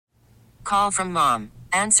Call from mom.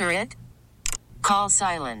 Answer it. Call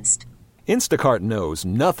silenced. Instacart knows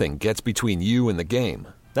nothing gets between you and the game.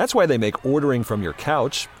 That's why they make ordering from your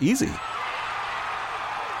couch easy.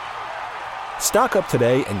 Stock up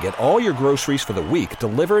today and get all your groceries for the week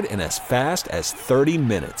delivered in as fast as 30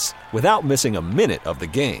 minutes without missing a minute of the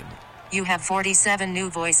game. You have 47 new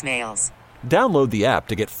voicemails. Download the app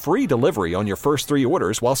to get free delivery on your first 3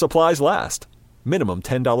 orders while supplies last. Minimum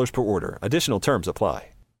 $10 per order. Additional terms apply.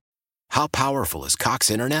 How powerful is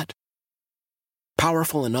Cox Internet?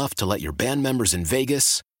 Powerful enough to let your band members in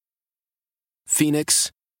Vegas,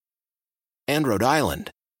 Phoenix, and Rhode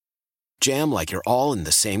Island jam like you're all in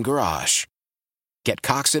the same garage. Get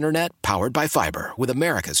Cox Internet powered by fiber with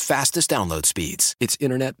America's fastest download speeds. It's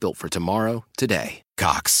internet built for tomorrow, today.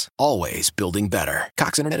 Cox, always building better.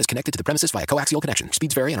 Cox Internet is connected to the premises via coaxial connection.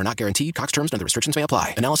 Speeds vary and are not guaranteed. Cox terms and other restrictions may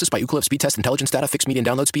apply. Analysis by Ookla Speed Test Intelligence Data. Fixed median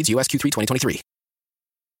download speeds. US Q3 2023.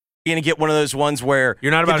 You're going to get one of those ones where...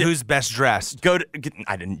 You're not about who's best dressed.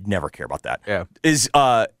 I didn't never care about that. Yeah. Is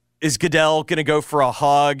Goodell going to go for a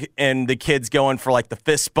hug and the kid's going for like the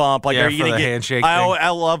fist bump? Like, yeah, are you going to get handshake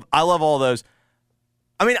I love all those.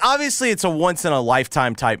 I mean, obviously it's a once in a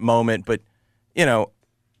lifetime type moment, but you know,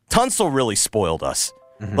 Tunsil really spoiled us.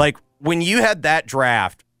 Mm-hmm. Like when you had that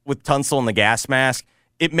draft with Tunsil and the gas mask,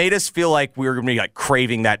 it made us feel like we were going to be like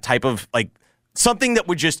craving that type of like something that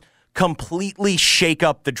would just completely shake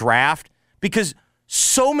up the draft, because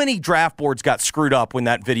so many draft boards got screwed up when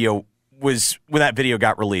that video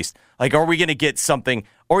got released. Like, are we going to get something,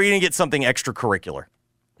 or are you going to get something extracurricular?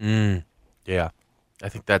 Yeah, I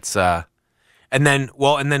think that's and then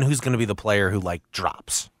who's going to be the player who like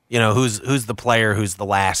drops? You know, who's the player who's the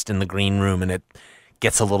last in the green room, and it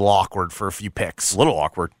gets a little awkward for a few picks. A little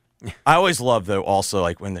awkward. I always love though also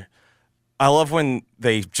like I love when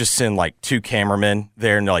they just send like 2 cameramen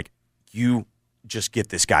there and they're like, you just get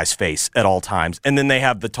this guy's face at all times. And then they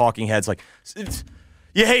have the talking heads like,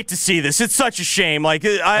 you hate to see this. It's such a shame. Like,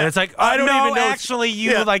 and it's like, I don't even know. Actually,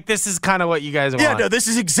 like, this is kind of what you guys want. Yeah, no, this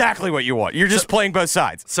is exactly what you want. You're just playing both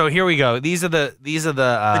sides. So here we go. These are the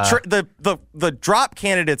drop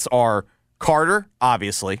candidates are Carter,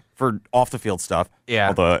 obviously, for off the field stuff. Yeah.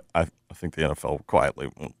 Although I think the NFL quietly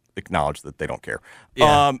won't acknowledge that they don't care.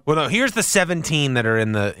 Yeah. Well, no, here's the 17 that are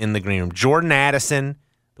in the green room. Jordan Addison,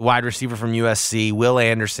 the wide receiver from USC, Will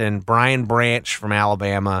Anderson, Brian Branch from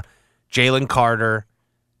Alabama, Jalen Carter,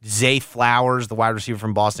 Zay Flowers, the wide receiver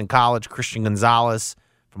from Boston College, Christian Gonzalez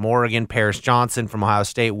from Oregon, Paris Johnson from Ohio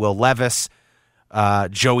State, Will Levis,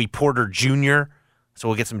 Joey Porter Jr. So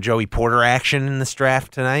we'll get some Joey Porter action in this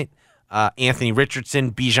draft tonight. Anthony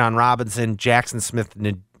Richardson, Bijan Robinson, Jackson Smith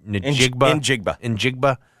Njigba,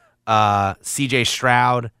 C.J.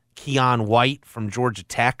 Stroud, Keon White from Georgia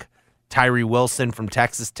Tech, Tyree Wilson from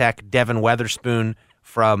Texas Tech, Devin Weatherspoon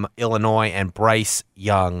from Illinois, and Bryce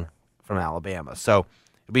Young from Alabama. So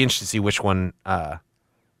it'll be interesting to see which one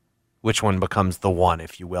becomes the one,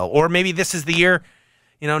 if you will. Or maybe this is the year,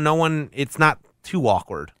 it's not too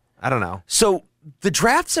awkward. I don't know. So the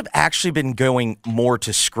drafts have actually been going more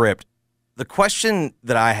to script. The question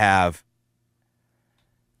that I have,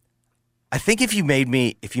 I think if you made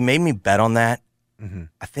me bet on that,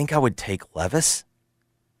 I think I would take Levis.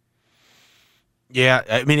 Yeah,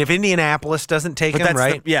 I mean, if Indianapolis doesn't take him,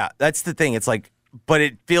 right? That's the thing. It's like, but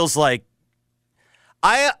it feels like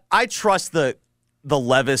I trust the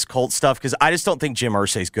Levis Colt stuff because I just don't think Jim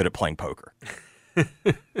Irsay's good at playing poker.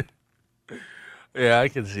 Yeah, I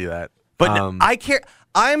can see that. But I care.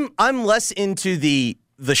 I'm less into the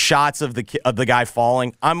shots of the guy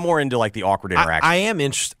falling. I'm more into like the awkward interaction. I am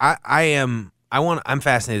interested. I'm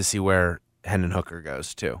fascinated to see where Hendon Hooker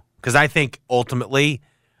goes too, because I think ultimately,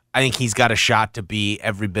 he's got a shot to be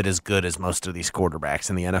every bit as good as most of these quarterbacks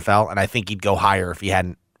in the NFL, and I think he'd go higher if he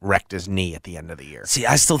hadn't wrecked his knee at the end of the year. See,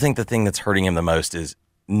 I still think the thing that's hurting him the most is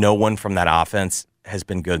no one from that offense has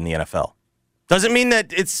been good in the NFL. Doesn't mean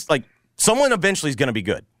that it's like someone eventually is going to be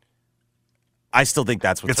good. I still think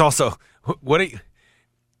that's what's... It's also...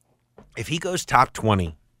 If he goes top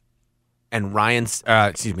 20 and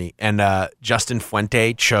Justin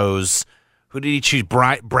Fuente chose... Who did he choose?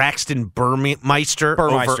 Braxton Burmeister.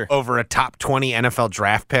 Over a top 20 NFL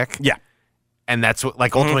draft pick? Yeah. And that's what,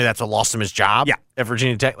 ultimately that's what lost him his job? Yeah. At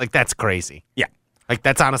Virginia Tech? That's crazy. Yeah.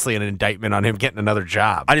 That's honestly an indictment on him getting another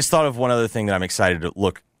job. I just thought of one other thing that I'm excited to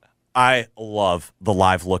look. I love the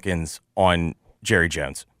live look-ins on Jerry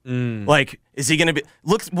Jones. Is he going to be...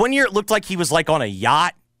 One year it looked like he was on a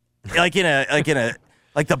yacht, like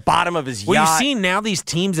the bottom of his yacht. Well, you've seen now these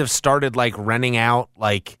teams have started renting out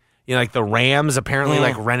the Rams apparently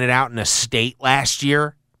rented out an estate last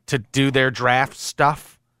year to do their draft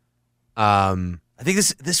stuff. That's I think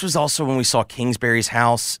this was also when we saw Kingsbury's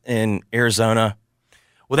house in Arizona.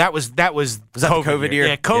 Well, that was Was that the COVID year?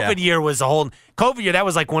 Yeah, COVID year was a whole COVID year. That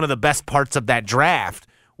was like one of the best parts of that draft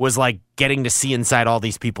was like getting to see inside all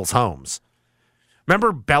these people's homes.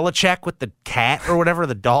 Remember Belichick with the cat or whatever,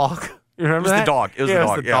 the dog? You remember It was that? the dog. It was the dog. It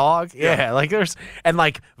was the dog. Yeah, like there's and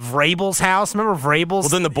like Vrabel's house. Remember Vrabel's? Well,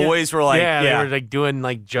 then the boys were like, they were like doing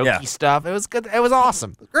like jokey stuff. It was good. It was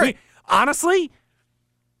awesome. Great. Honestly,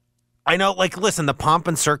 I know. Like, listen, the pomp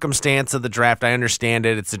and circumstance of the draft. I understand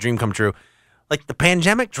it. It's a dream come true. Like the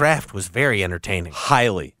pandemic draft was very entertaining.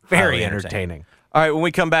 Highly Entertaining. All right, when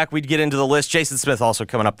we come back, we'd get into the list. Jason Smith also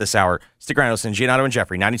coming up this hour. Stick around, listen. Giannato and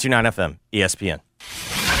Jeffrey, 92.9 FM, ESPN.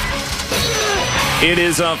 It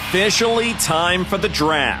is officially time for the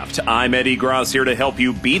draft. I'm Eddie Gross here to help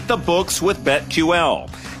you beat the books with BetQL.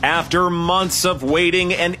 After months of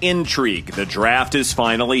waiting and intrigue, the draft is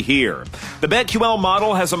finally here. The BetQL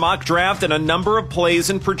model has a mock draft and a number of plays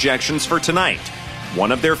and projections for tonight.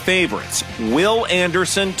 One of their favorites, Will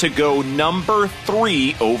Anderson to go number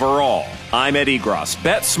 3 overall. I'm Eddie Gross.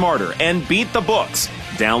 Bet smarter and beat the books.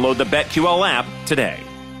 Download the BetQL app today.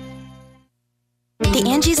 The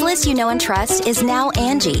Angie's List you know and trust is now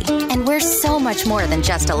Angie, and we're so much more than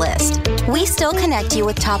just a list. We still connect you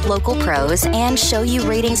with top local pros and show you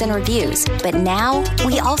ratings and reviews, but now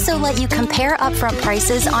we also let you compare upfront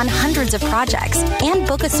prices on hundreds of projects and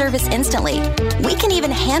book a service instantly. We can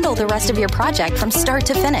even handle the rest of your project from start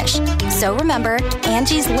to finish. So remember,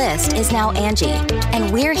 Angie's List is now Angie,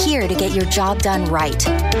 and we're here to get your job done right.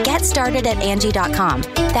 Get started at Angie.com.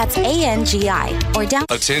 That's ANGI, or down.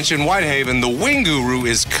 Attention Whitehaven, the Wing Guru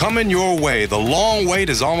is coming your way. The long wait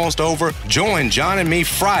is almost over. Join John and me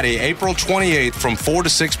Friday, April 28th from 4 to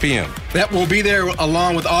 6 p.m. That will be there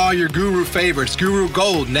along with all your Guru favorites. Guru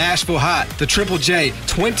Gold, Nashville Hot, the Triple J,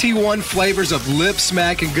 21 flavors of lip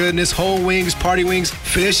smacking goodness, whole wings, party wings,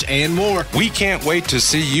 fish, and more. We can't wait to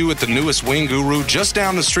see you at the newest Wing Guru just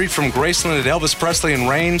down the street from Graceland at Elvis Presley and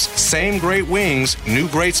Rames. Same great wings, new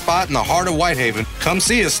great spot in the heart of Whitehaven. Come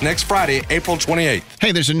see us next Friday, April 28th.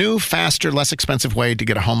 Hey, there's a new, faster, less expensive way to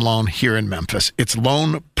get a home loan here in Memphis. It's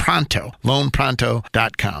Loan Pronto,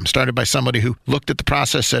 loanpronto.com. Started by somebody who looked at the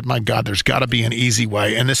process, said, my God, there's got to be an easy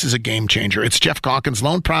way, and this is a game changer. It's Jeff Calkins.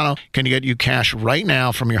 Loan Pronto can get you cash right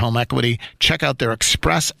now from your home equity. Check out their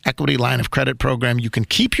Express Equity Line of Credit program. You can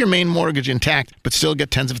keep your main mortgage intact, but still get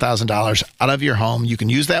tens of thousands of dollars out of your home. You can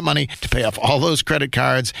use that money to pay off all those credit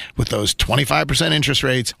cards with those 25% interest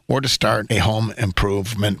rates or to start a home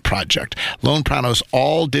improvement project. Loan Pronto's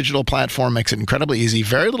all-digital platform makes it incredibly easy,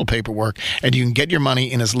 very little paperwork, and you can get your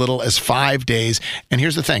money in as little as 5 days. And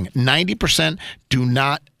here's the thing, 90% do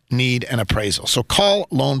not need an appraisal. So call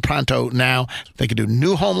Loan Pronto now. They can do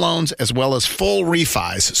new home loans as well as full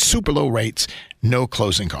refis, super low rates, no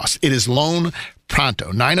closing costs. It is Loan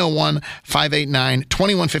Pronto,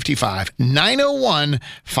 901-589-2155,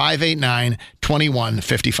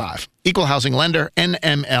 901-589-2155. Equal housing lender,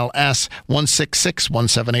 NMLS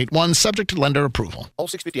 1661781, subject to lender approval. All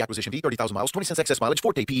 650 acquisition fee, 30,000 miles, 20 cents excess mileage,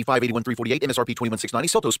 Forte PE 581,348, MSRP 21,690,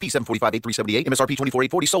 Sotos P745,878, MSRP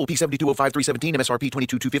 24,840, Soul P7205317, MSRP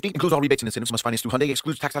 22,250. Includes all rebates and incentives. Must finance through Hyundai.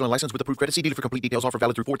 Excludes tax title and license with approved credit. See dealer for complete details. Offer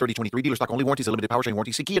valid through 4/30/23. Dealer stock only. Warranties and limited powertrain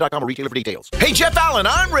warranty. See Kia.com or retailer for details. Hey, Jeff Allen,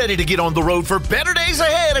 I'm ready to get on the road for better days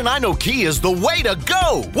ahead, and I know Kia is the way to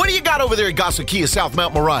go. What do you got over there at Gossett Kia South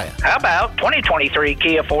Mount Moriah? How about 2023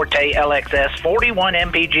 Kia Forte LXS 41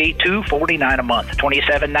 MPG $249 a month,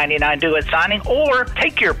 $27.99 due at signing, or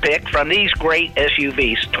take your pick from these great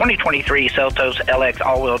SUVs. 2023 Seltos LX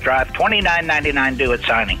all-wheel drive, $29.99 due at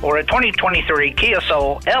signing, or a 2023 Kia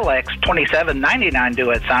Soul LX, $27.99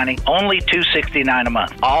 due at signing, only $269 a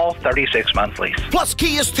month, all 36-month lease. Plus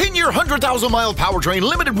Kia's 10-year, 100,000-mile powertrain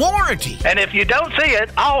limited warranty. And if you don't see it,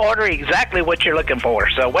 I'll order exactly what you're looking for.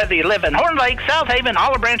 So whether you live in Horn Lake, South Haven,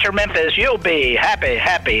 Olive Branch, or Memphis, you'll be happy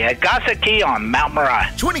at Gossett Kia on Mount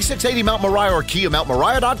Moriah. 2680 Mount Moriah or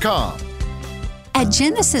KiaMountMoriah.com. At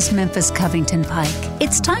Genesis Memphis Covington Pike,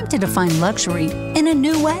 it's time to define luxury in a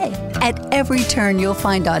new way. At every turn, you'll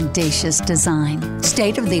find audacious design,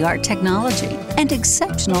 state-of-the-art technology, and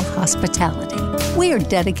exceptional hospitality. We are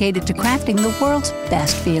dedicated to crafting the world's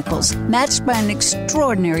best vehicles, matched by an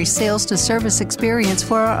extraordinary sales-to-service experience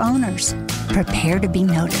for our owners. Prepare to be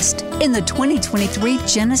noticed in the 2023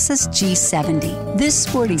 Genesis G70. This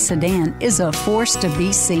sporty sedan is a force to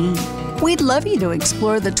be seen. We'd love you to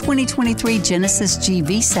explore the 2023 Genesis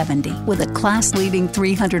GV70 with a class-leading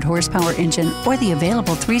 300 horsepower engine or the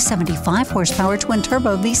available 375 horsepower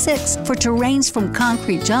twin-turbo V6 for terrains from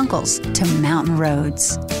concrete jungles to mountain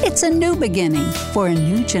roads. It's a new beginning for a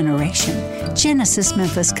new generation. Genesis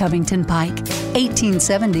Memphis Covington Pike,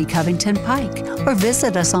 1870 Covington Pike, or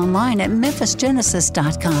visit us online at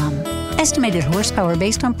memphisgenesis.com. Estimated horsepower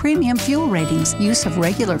based on premium fuel ratings. Use of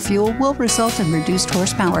regular fuel will result in reduced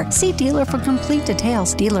horsepower. See dealer for complete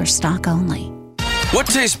details. Dealer stock only. What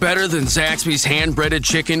tastes better than Zaxby's hand-breaded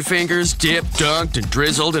chicken fingers, dipped, dunked, and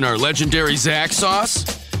drizzled in our legendary Zax sauce?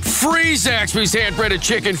 Free Zaxby's hand-breaded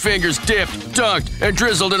chicken fingers, dipped, dunked, and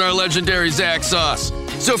drizzled in our legendary Zax sauce.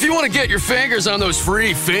 So if you want to get your fingers on those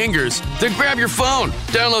free fingers, then grab your phone,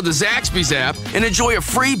 download the Zaxby's app, and enjoy a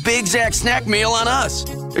free Big Zax snack meal on us.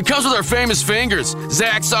 It comes with our famous fingers,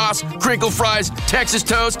 Zax sauce, crinkle fries, Texas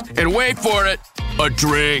toast, and wait for it, a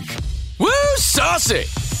drink. Woo, saucy!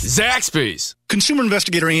 Zaxby's. Consumer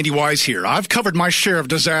investigator Andy Wise here. I've covered my share of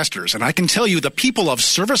disasters, and I can tell you the people of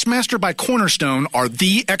Service Master by Cornerstone are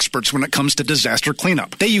the experts when it comes to disaster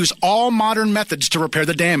cleanup. They use all modern methods to repair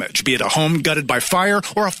the damage, be it a home gutted by fire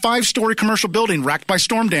or a 5-story commercial building racked by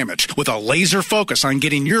storm damage, with a laser focus on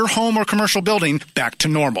getting your home or commercial building back to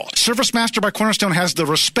normal. Service Master by Cornerstone has the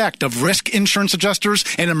respect of risk insurance adjusters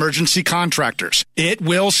and emergency contractors. It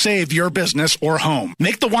will save your business or home.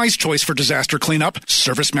 Make the wise choice for disaster cleanup.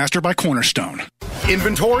 Service Master by Cornerstone.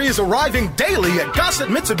 Inventory is arriving daily at Gossett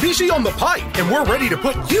Mitsubishi on the Pike, and we're ready to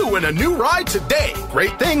put you in a new ride today.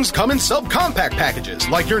 Great things come in subcompact packages,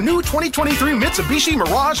 like your new 2023 Mitsubishi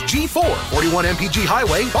Mirage G4, 41 mpg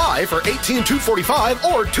highway, buy for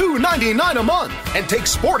 $18,245 or $299 a month. And take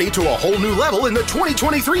sporty to a whole new level in the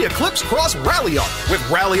 2023 Eclipse Cross Rally Art, with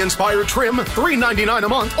rally-inspired trim, $399 a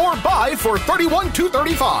month, or buy for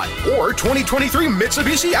 $31,235. Or 2023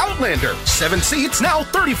 Mitsubishi Outlander, 7 seats, now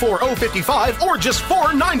 $34,055, or just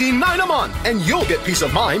 $499 a month. And you'll get peace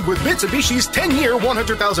of mind with Mitsubishi's 10-year,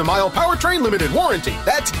 100,000-mile powertrain limited warranty.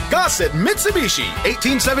 That's Gossett Mitsubishi,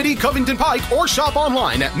 1870 Covington Pike, or shop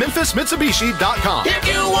online at memphismitsubishi.com. If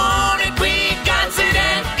you want it, we Gossett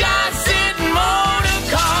and Gossett Motor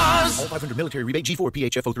Cars. All 500 military rebate, G4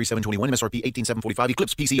 PHF 03721, MSRP 18745,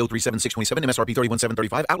 Eclipse PCO 37627, MSRP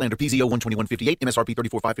 31735, Outlander PZO 12158, MSRP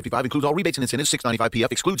 34555, includes all rebates and incentives, 695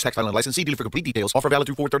 PF, excludes tax, title, and license. See dealer for complete details. Offer valid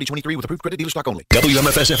through 4/30/23 with approved credit, dealer stock only.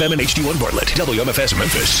 WMFS FM and HD1 Bartlett. WMFS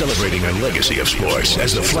Memphis, celebrating a legacy of sports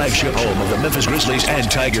as the flagship home of the Memphis Grizzlies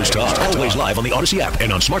and Tigers talk. Always live on the Odyssey app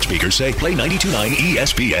and on smart speakers. Say play 92.9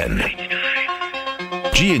 ESPN.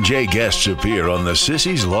 G&J guests appear on the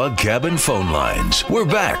Sissy's Log Cabin phone lines. We're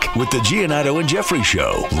back with the Giannotto and Jeffrey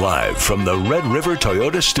Show, live from the Red River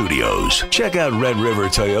Toyota Studios. Check out Red River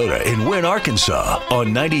Toyota in Wynn, Arkansas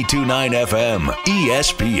on 92.9 FM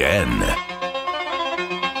ESPN.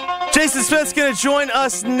 Jason Smith's going to join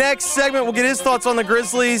us next segment. We'll get his thoughts on the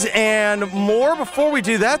Grizzlies and more. Before we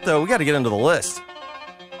do that, though, we got to get into the list.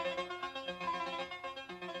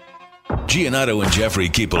 Giannotto and Jeffrey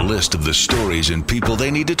keep a list of the stories and people they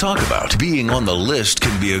need to talk about. Being on the list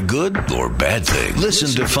can be a good or bad thing. Listen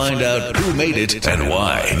to find out who made it and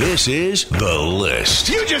why. This is The List.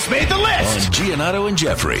 You just made the list! On Giannotto and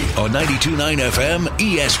Jeffrey on 92.9 FM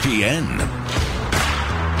ESPN.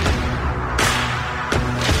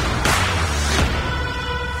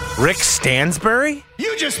 Rick Stansbury?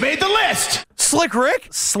 You just made the list! Slick Rick?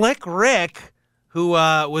 Slick Rick, who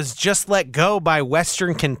was just let go by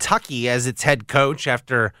Western Kentucky as its head coach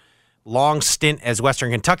after a long stint as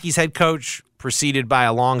Western Kentucky's head coach, preceded by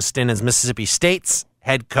a long stint as Mississippi State's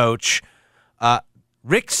head coach.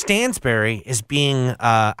 Rick Stansbury is being,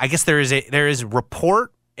 I guess there is a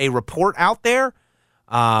report out there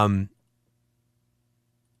that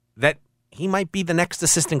he might be the next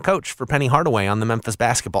assistant coach for Penny Hardaway on the Memphis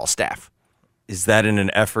basketball staff. Is that in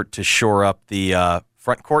an effort to shore up the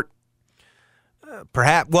front court?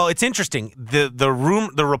 Perhaps. Well, it's interesting. The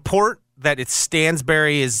report that it's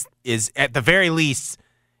Stansbury is at the very least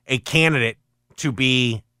a candidate to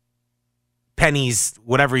be Penny's,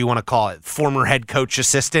 whatever you want to call it, former head coach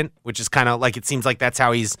assistant, which is kind of like, it seems like that's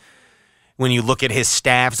how he's, when you look at his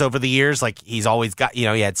staffs over the years, like he's always got, he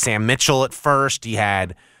had Sam Mitchell at first, he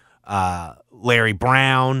had Larry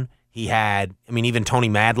Brown, he had, even Tony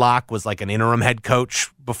Madlock was like an interim head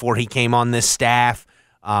coach before he came on this staff.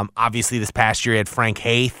 Obviously, this past year he had Frank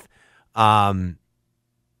Haith. But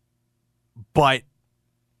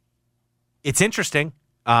it's interesting.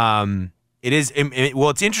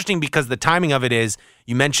 It's interesting because the timing of it is,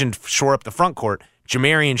 you mentioned shore up the front court.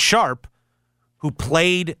 Jamarian Sharp, who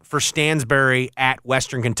played for Stansbury at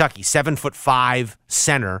Western Kentucky, 7'5"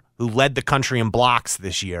 center, who led the country in blocks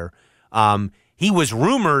this year, He was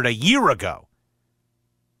rumored a year ago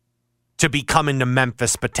to be coming to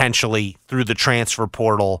Memphis potentially through the transfer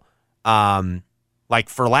portal, like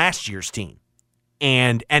for last year's team,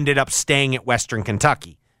 and ended up staying at Western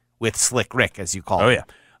Kentucky with Slick Rick, as you call him.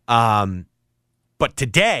 Yeah. But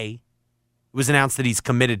today, it was announced that he's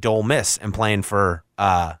committed to Ole Miss and playing for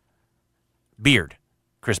Chris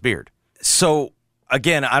Beard. So,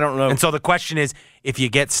 again, I don't know. And so the question is, if you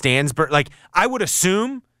get Stansbury, like I would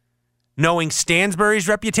assume, knowing Stansbury's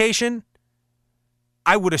reputation,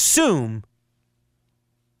 I would assume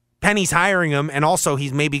Penny's hiring him, and also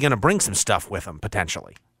he's maybe going to bring some stuff with him,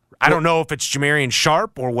 potentially. I don't know if it's Jamarian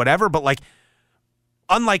Sharp or whatever, but like,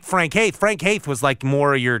 unlike Frank Haith was like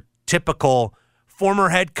more your typical former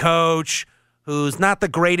head coach who's not the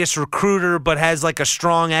greatest recruiter, but has like a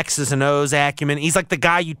strong X's and O's acumen. He's like the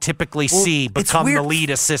guy you typically see become the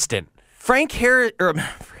lead assistant. Frank Haith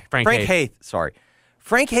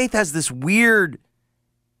has this weird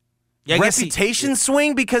reputation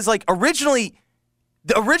swing because, like, originally,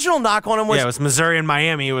 the original knock on him was... Yeah, it was Missouri and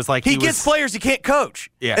Miami. It was like he gets players he can't coach.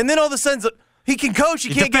 Yeah. And then all of a sudden, he can coach,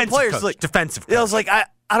 he can't get players. Coach, like, defensive coach. I was like, I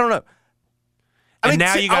don't know. And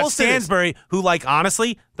now you got Stansbury, who, like,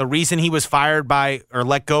 honestly, the reason he was fired by or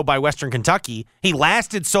let go by Western Kentucky, he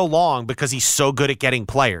lasted so long because he's so good at getting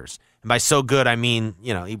players. And by so good, I mean,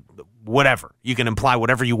 whatever. You can imply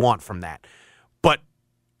whatever you want from that. But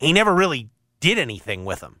he never really did anything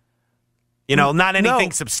with them. Not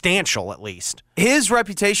anything substantial, at least. His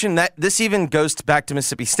reputation, this even goes back to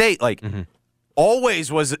Mississippi State,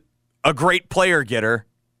 always was a great player getter.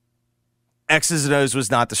 X's and O's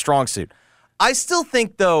was not the strong suit. I still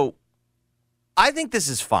think, though, I think this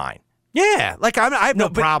is fine. Yeah, like I have no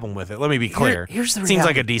problem with it. Let me be clear. Here's the reality. Seems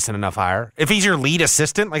like a decent enough hire. If he's your lead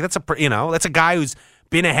assistant, like that's a guy who's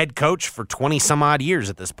been a head coach for 20 some odd years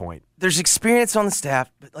at this point. There's experience on the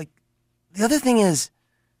staff, but like the other thing is,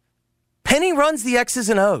 Penny runs the X's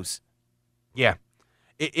and O's. Yeah,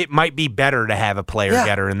 it might be better to have a player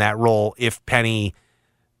getter in that role if Penny,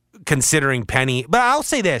 considering Penny. But I'll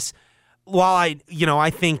say this: while I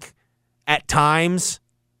think at times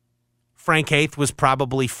Frank Haith was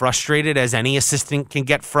probably frustrated, as any assistant can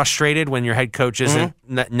get frustrated when your head coach isn't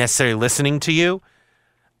necessarily listening to you.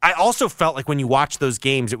 I also felt like when you watch those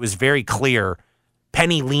games, it was very clear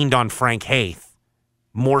Penny leaned on Frank Haith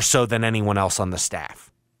more so than anyone else on the staff.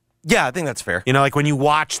 Yeah, I think that's fair. Like when you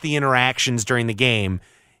watch the interactions during the game,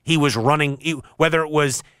 he was running, whether it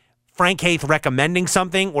was Frank Haith recommending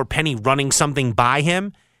something or Penny running something by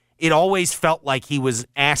him, it always felt like he was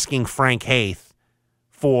asking Frank Haith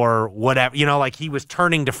for whatever, like he was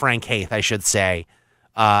turning to Frank Haith, I should say,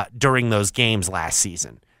 during those games last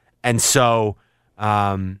season. And so,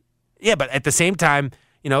 but at the same time,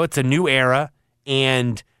 it's a new era.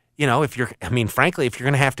 And, if you're going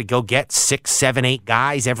to have to go get 6, 7, 8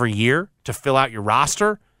 guys every year to fill out your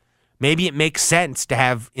roster, maybe it makes sense to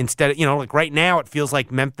have, instead of, like right now, it feels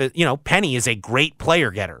like Memphis, Penny is a great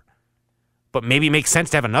player getter. But maybe it makes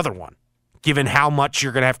sense to have another one, given how much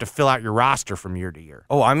you're going to have to fill out your roster from year to year.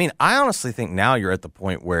 Oh, I mean, I honestly think now you're at the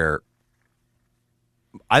point where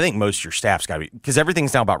I think most of your staff's got to be, because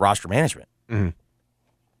everything's now about roster management. Mm-hmm.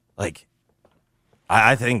 Like,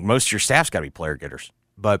 I think most of your staff's got to be player getters.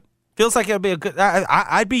 But feels like it would be a good.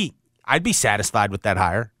 I'd be satisfied with that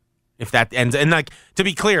hire if that ends. And like to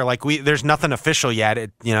be clear, like there's nothing official yet.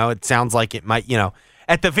 It sounds like it might.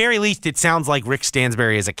 At the very least, it sounds like Rick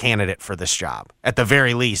Stansbury is a candidate for this job. At the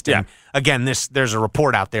very least, and again, there's a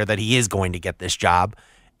report out there that he is going to get this job,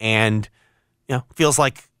 and feels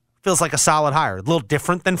like a solid hire. A little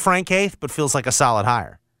different than Frank Haith, but feels like a solid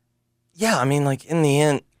hire. Yeah, I mean, like in the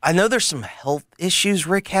end, I know there's some health issues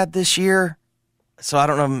Rick had this year, so I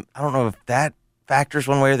don't know if that factors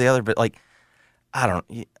one way or the other. But like, I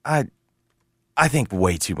think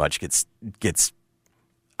way too much gets.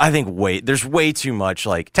 I think there's way too much.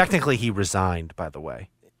 Like technically, he resigned. By the way,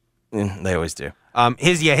 they always do.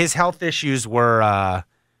 His health issues were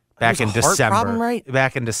back in December. Problem, right?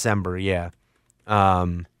 Back in December, yeah.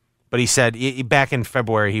 But he said back in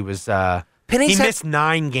February he was. He missed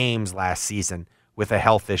 9 games last season with a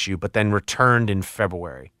health issue, but then returned in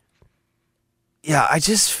February. Yeah, I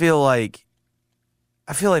just feel like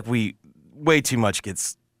we way too much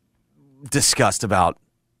gets discussed about.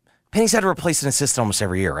 Penny's had to replace an assistant almost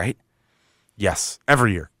every year, right? Yes,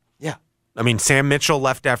 every year. Yeah. I mean, Sam Mitchell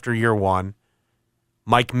left after year 1.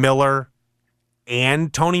 Mike Miller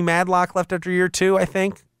and Tony Madlock left after year 2, I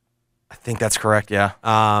think. I think that's correct, yeah.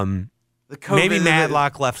 Maybe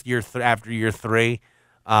Madlock left after year 3.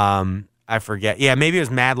 I forget. Yeah, maybe it was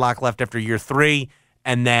Madlock left after year 3,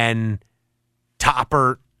 and then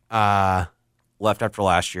Toppert left after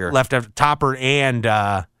last year. Left after Topper and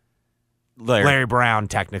Larry Brown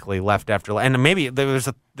technically left after, and maybe there was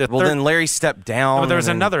then Larry stepped down. But there was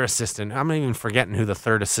another assistant. I'm even forgetting who the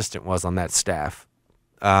third assistant was on that staff.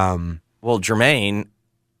 Jermaine.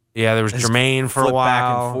 Yeah, there was Jermaine for a while.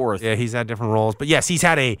 Back and forth. Yeah, he's had different roles, but yes, he's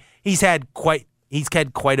had quite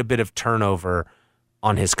a bit of turnover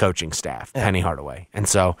on his coaching staff, Penny Hardaway, and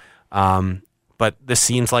so. But this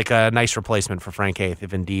seems like a nice replacement for Frank Haith,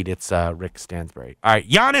 if indeed it's Rick Stansbury. All right,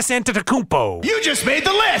 Giannis Antetokounmpo. You just made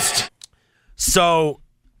the list. So,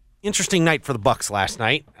 interesting night for the Bucks last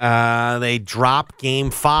night. They drop Game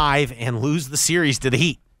 5 and lose the series to the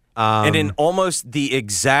Heat. And in almost the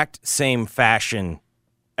exact same fashion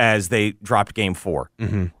as they dropped Game 4.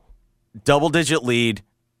 Mm-hmm. Double-digit lead,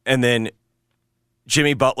 and then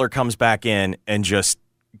Jimmy Butler comes back in and just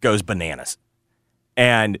goes bananas.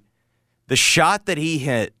 And the shot that he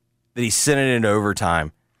hit, that he sent it into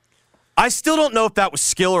overtime, I still don't know if that was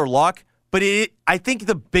skill or luck, but I think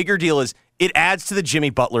the bigger deal is it adds to the Jimmy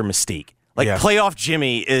Butler mystique. Playoff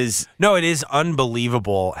Jimmy is... No, it is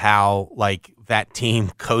unbelievable how, that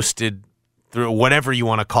team coasted through whatever you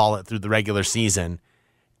want to call it through the regular season.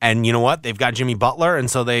 And you know what? They've got Jimmy Butler, and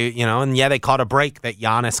so they caught a break that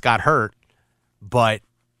Giannis got hurt. But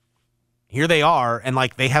here they are, and,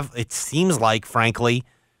 they have... It seems like, frankly...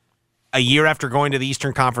 A year after going to the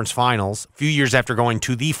Eastern Conference Finals, a few years after going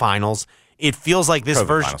to the finals, it feels like this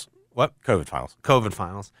version. Finals. What? COVID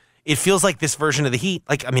finals. It feels like this version of the Heat.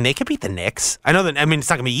 They could beat the Knicks. I know that. It's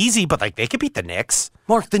not going to be easy, but they could beat the Knicks.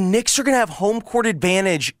 Mark, the Knicks are going to have home court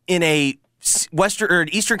advantage in a Western or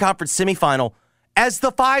Eastern Conference semifinal as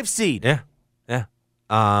the 5 seed. Yeah.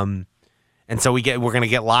 And so we're going to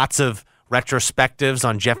get lots of retrospectives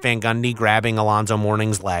on Jeff Van Gundy grabbing Alonzo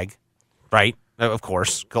Mourning's leg, right? Of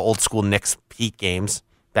course, old school Knicks Heat games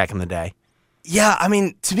back in the day. Yeah,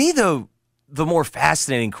 to me, though, the more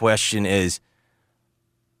fascinating question is,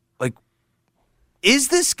 is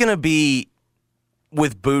this going to be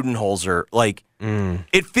with Budenholzer?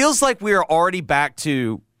 It feels like we are already back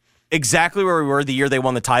to exactly where we were the year they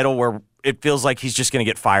won the title, where it feels like he's just going to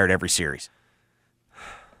get fired every series.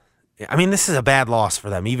 This is a bad loss for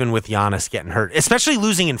them, even with Giannis getting hurt, especially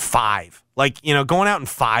losing in 5. Going out in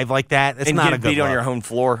 5 like that, it's not a good look. And beat on your home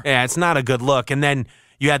floor. Yeah, it's not a good look. And then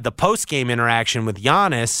you had the post-game interaction with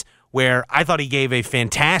Giannis, where I thought he gave a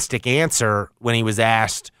fantastic answer when he was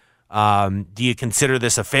asked, do you consider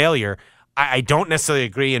this a failure? I don't necessarily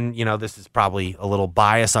agree, and this is probably a little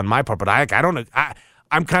bias on my part, but I don't.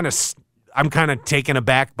 I'm kind of taken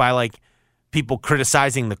aback by people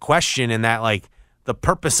criticizing the question, and that the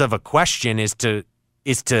purpose of a question is to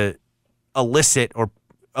elicit or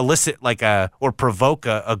provoke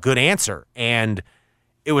a good answer, and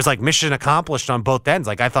it was mission accomplished on both ends.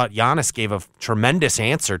 I thought Giannis gave a tremendous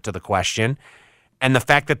answer to the question, and the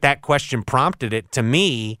fact that question prompted it, to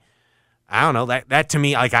me, I don't know, that to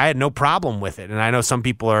me, I had no problem with it. And I know some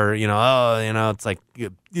people are, it's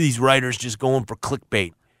these writers just going for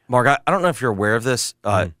clickbait. Mark, I don't know if you're aware of this.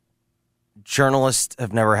 Journalists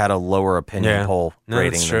have never had a lower opinion poll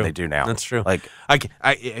rating than they do now. That's true.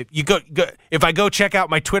 You go if I go check out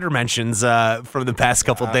my Twitter mentions from the past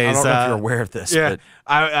couple days. I don't know if you're aware of this. Yeah, but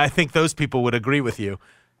I think those people would agree with you.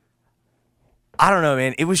 I don't know,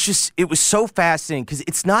 man. It was so fascinating because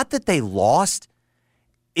it's not that they lost;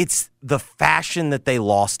 it's the fashion that they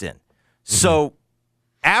lost in. Mm-hmm. So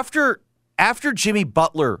after Jimmy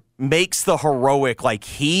Butler makes the heroic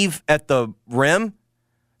heave at the rim.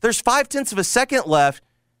 There's 0.5 of a second left,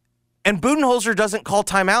 and Budenholzer doesn't call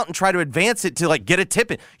timeout and try to advance it to get a tip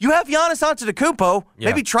in. You have Giannis Antetokounmpo,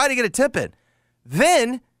 maybe try to get a tip in.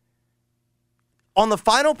 Then, on the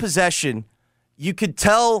final possession, you could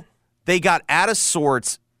tell they got out of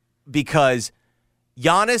sorts because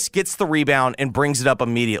Giannis gets the rebound and brings it up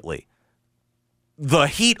immediately. The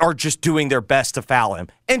Heat are just doing their best to foul him.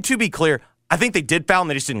 And to be clear, I think they did foul him,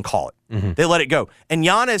 they just didn't call it. Mm-hmm. They let it go. And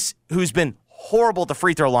Giannis, who's been horrible at the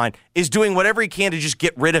free throw line, is doing whatever he can to just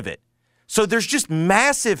get rid of it. So there's just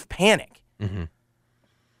massive panic. Mm-hmm.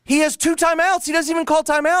 He has 2 timeouts. He doesn't even call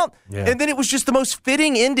timeout. Yeah. And then it was just the most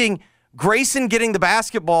fitting ending, Grayson getting the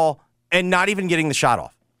basketball and not even getting the shot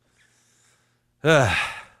off.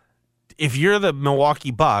 If you're the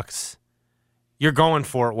Milwaukee Bucks, you're going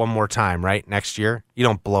for it one more time, right? Next year, you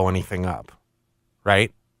don't blow anything up,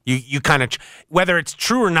 right? You kind of, whether it's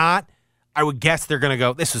true or not, I would guess they're going to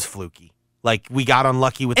go, this was fluky. We got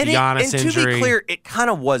unlucky with the Giannis injury. And to be clear, it kind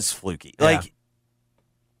of was fluky. Yeah.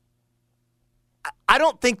 I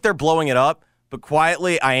don't think they're blowing it up, but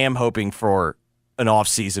quietly, I am hoping for an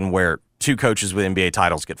offseason where 2 coaches with NBA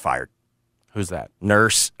titles get fired. Who's that?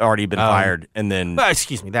 Nurse already been fired, and then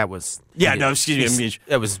excuse me, that was excuse me,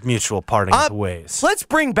 that was mutual parting of the ways. Let's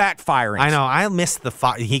bring back firings. I know, I missed the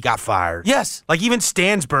he got fired. Yes, like even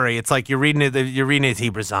Stansbury, it's like you're reading it. He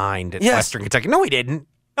resigned at Western Kentucky. No, he didn't.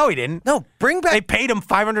 No, bring back. They paid him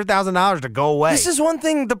 $500,000 to go away. This is one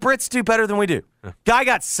thing the Brits do better than we do. Guy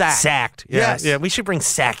got sacked. Yes. Yeah. We should bring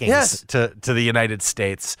sackings to the United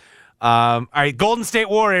States. All right, Golden State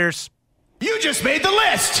Warriors. You just made the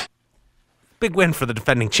list. Big win for the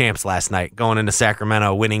defending champs last night, going into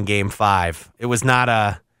Sacramento, winning Game 5. It was not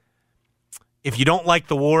a. If you don't like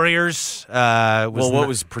the Warriors, what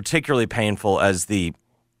was particularly painful as the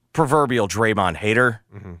proverbial Draymond hater,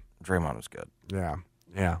 Draymond was good.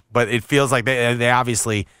 Yeah. But it feels like they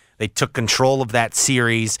obviously they took control of that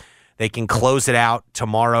series. They can close it out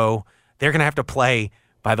tomorrow. They're going to have to play,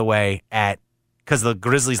 by the way, because the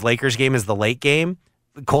Grizzlies-Lakers game is the late game.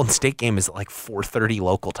 The Golden State game is at like 4:30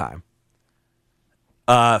 local time.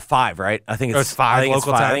 5, right? I think it's 5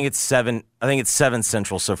 local time. I think it's 7. I think it's 7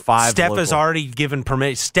 Central. So 5. Steph local. has already given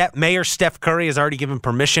permission. Mayor Steph Curry has already given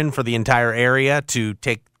permission for the entire area to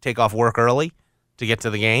take off work early to get to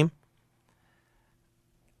the game.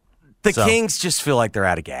 The Kings just feel like they're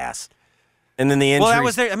out of gas, and then the injuries. Well, that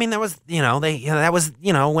was their. I mean, that was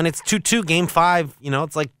when it's 2-2 Game 5.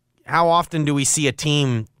 It's like how often do we see a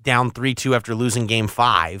team down 3-2 after losing Game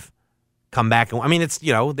 5? Come back and it's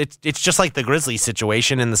just like the Grizzlies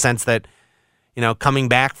situation in the sense that coming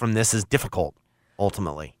back from this is difficult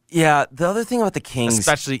ultimately. Yeah, the other thing about the Kings,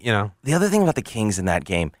 especially the other thing about the Kings in that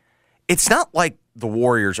game, it's not like the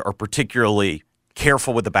Warriors are particularly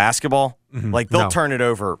careful with the basketball. Mm-hmm. Like they'll turn it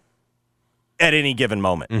over at any given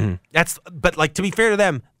moment. Mm-hmm. But like to be fair to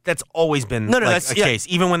them, that's always been that's the case,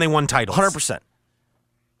 even when they won titles. 100%.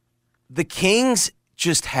 The Kings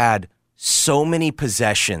just had so many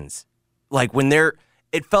possessions. Like when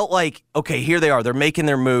it felt like, okay, here they are. They're making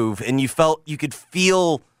their move, and you could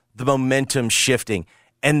feel the momentum shifting,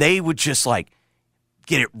 and they would just like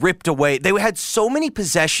get it ripped away. They had so many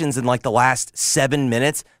possessions in like the last 7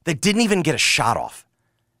 minutes that didn't even get a shot off,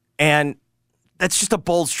 and that's just a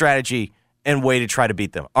bold strategy and way to try to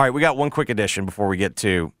beat them. All right, we got one quick addition before we get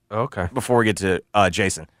to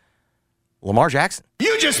Jason. Lamar Jackson.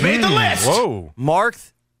 You just made the list. Whoa, Mark,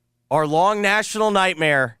 our long national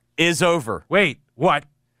nightmare is over. Wait, what?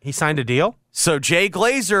 He signed a deal? So Jay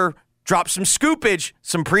Glazer dropped some scoopage,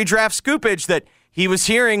 some pre-draft scoopage that he was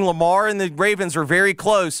hearing Lamar and the Ravens are very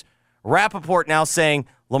close. Rappaport now saying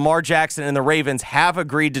Lamar Jackson and the Ravens have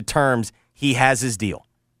agreed to terms. He has his deal.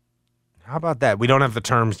 How about that? We don't have the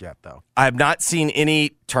terms yet, though. I have not seen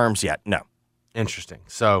any terms yet, no. Interesting.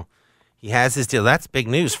 So he has his deal. That's big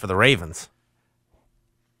news for the Ravens.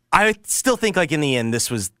 I still think like in the end,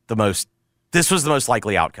 this was the most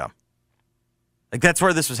likely outcome. Like that's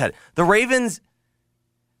where this was headed. The Ravens,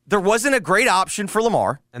 there wasn't a great option for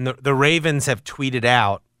Lamar. And the Ravens have tweeted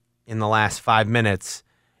out in the last 5 minutes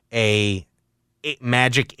a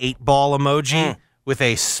magic 8-ball emoji with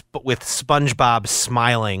with SpongeBob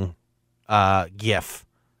smiling gif.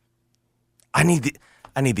 I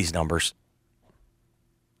need these numbers.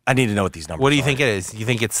 I need to know what these numbers are. What do you think it is? You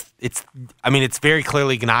think it's I mean, it's very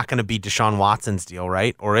clearly not going to be Deshaun Watson's deal,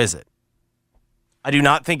 right? Or is it? I do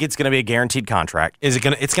not think it's going to be a guaranteed contract. It's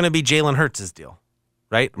going to be Jalen Hurts' deal,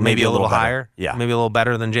 right? Maybe a little higher. Yeah. Maybe a little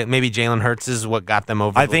better than maybe Jalen Hurts is what got them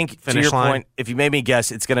over I the think, finish to your line. point, if you made me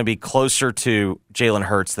guess, it's going to be closer to Jalen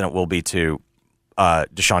Hurts than it will be to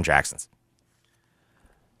Deshaun Jackson's.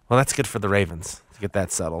 Well, that's good for the Ravens to get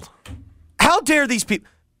that settled. How dare these people?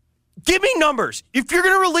 Give me numbers. If you're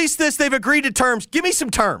going to release this, they've agreed to terms. Give me some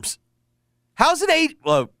terms. How's it 8?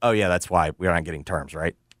 Well, oh yeah, that's why we're not getting terms,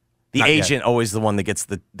 right? The Not agent yet. always the one that gets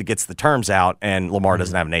the terms out, and Lamar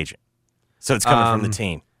doesn't have an agent, so it's coming from the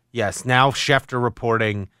team. Yes. Now Schefter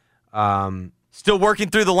reporting. Still working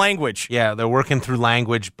through the language. Yeah, they're working through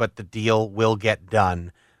language, but the deal will get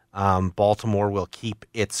done. Baltimore will keep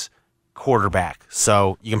its quarterback,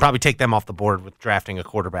 so you can probably take them off the board with drafting a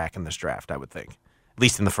quarterback in this draft. I would think, at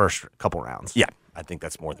least in the first couple rounds. Yeah, I think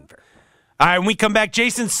that's more than fair. All right, when we come back,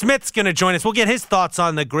 Jason Smith's going to join us. We'll get his thoughts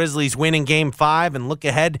on the Grizzlies winning Game 5 and look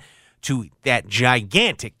ahead to that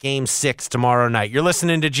gigantic Game 6 tomorrow night. You're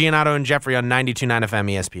listening to Giannato and Jeffrey on 92.9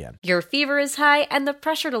 FM ESPN. Your fever is high and the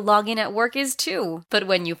pressure to log in at work is too. But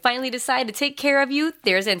when you finally decide to take care of you,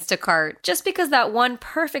 there's Instacart. Just because that one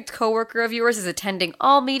perfect coworker of yours is attending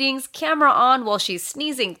all meetings, camera on while she's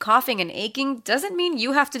sneezing, coughing, and aching, doesn't mean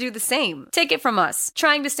you have to do the same. Take it from us.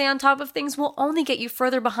 Trying to stay on top of things will only get you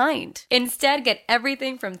further behind. Instead, get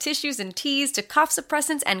everything from tissues and teas to cough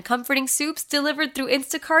suppressants and comforting soups delivered through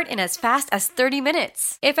Instacart in as as fast as 30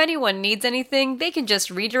 minutes. If anyone needs anything, they can just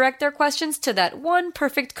redirect their questions to that one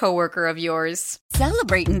perfect coworker of yours.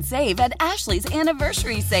 Celebrate and save at Ashley's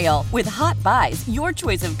Anniversary Sale. With Hot Buys, your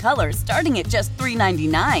choice of colors starting at just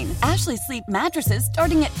 $3.99. Ashley Sleep mattresses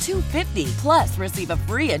starting at $2.50. Plus, receive a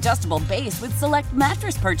free adjustable base with select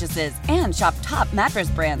mattress purchases. And shop top mattress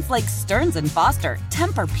brands like Stearns & Foster,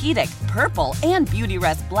 Tempur-Pedic, Purple, and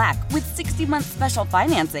Beautyrest Black with 60-month special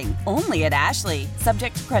financing. Only at Ashley.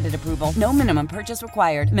 Subject to credit approval. No minimum purchase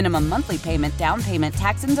required. Minimum monthly payment, down payment,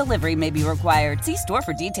 tax, and delivery may be required. See store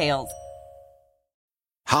for details.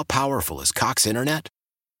 How powerful is Cox Internet?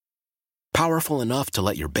 Powerful enough to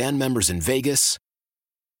let your band members in Vegas,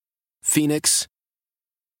 Phoenix,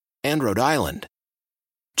 and Rhode Island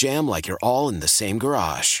jam like you're all in the same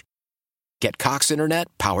garage. Get Cox Internet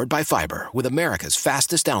powered by fiber with America's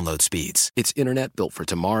fastest download speeds. It's internet built for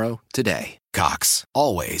tomorrow, today. Cox,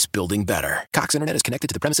 always building better. Cox Internet is connected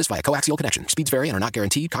to the premises via coaxial connection. Speeds vary and are not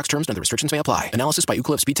guaranteed. Cox terms and other restrictions may apply. Analysis by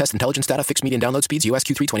Ookla Speed Test Intelligence Data. Fixed median download speeds. US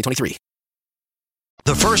Q3 2023.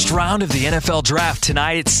 The first round of the NFL Draft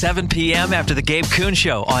tonight at 7 p.m. after the Gabe Kuhn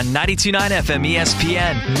Show on 92.9 FM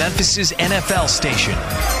ESPN, Memphis' NFL station.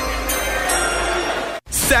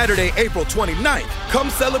 Saturday, April 29th, come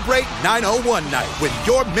celebrate 901 night when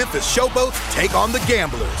your Memphis Showboats take on the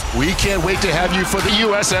Gamblers. We can't wait to have you for the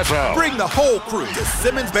USFL. Bring the whole crew to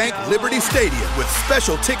Simmons Bank Liberty Stadium with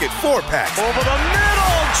special ticket 4-packs. Over the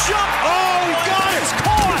middle, jump, oh, God, it's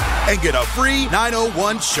caught! And get a free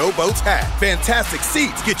 901 Showboats hat. Fantastic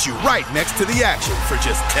seats get you right next to the action for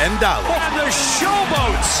just $10. And the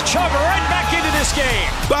Showboats chug right back into this game.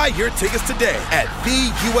 Buy your tickets today at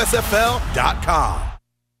theusfl.com.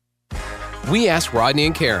 We asked Rodney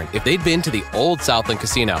and Karen if they'd been to the old Southland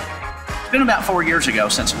Casino. It's been about 4 years ago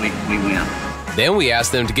since we went. Then we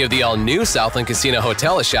asked them to give the all-new Southland Casino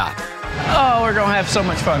Hotel a shot. Oh, we're going to have so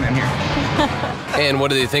much fun in here. And what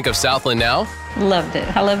do they think of Southland now? Loved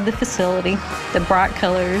it. I love the facility, the bright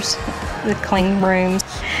colors, the clean rooms.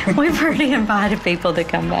 We've already invited people to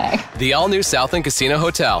come back. The all-new Southland Casino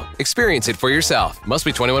Hotel. Experience it for yourself. Must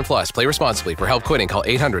be 21 plus. Play responsibly. For help quitting, call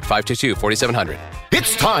 800-522-4700.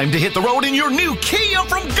 It's time to hit the road in your new Kia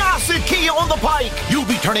from Gossett Kia on the Pike. You'll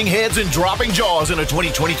be turning heads and dropping jaws in a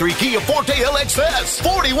 2023 Kia Forte LXS.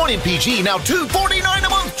 41 MPG, now $249 a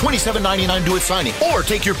month, $27.99 due at signing. Or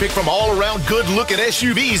take your pick from all-around good-looking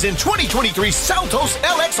SUVs in 2023 Seltos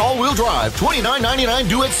LX all-wheel drive, $29.99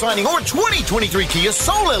 due at signing. Or 2023 Kia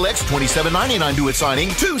Soul LX, $27.99 due at signing,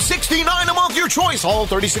 $269 a month, your choice, all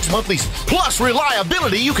 36 monthlies. Plus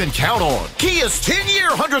reliability you can count on. Kia's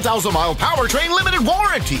 10-year, 100,000-mile powertrain limited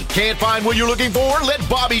warranty. Can't find what you're looking for? Let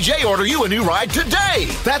Bobby J order you a new ride today.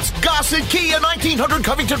 That's Gossett Kia, 1900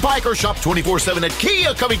 Covington Pike, or shop 24/7 at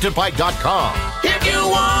KiaCovingtonPike.com. If you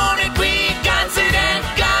want it, we got it at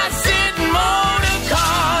Gossett Motor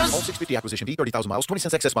Cars. All 650 acquisition fee, 30,000 miles, 20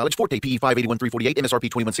 cents excess mileage, Forte PE 581,348,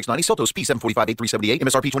 MSRP 21,690, Seltos P745,837,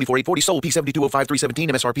 MSRP 24,840, Soul P72005,317,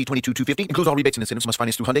 MSRP 22,250. Includes all rebates and incentives. Must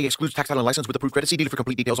finance through Hyundai. Excludes tax title and license with approved credit. See dealer for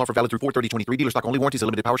complete details. Offer valid through 4/30/23. Dealer stock only. Warranties. A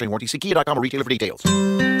limited powertrain warranty. See Kia.com or retailer for details.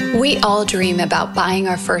 We all dream about buying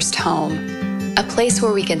our first home, a place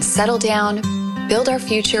where we can settle down, build our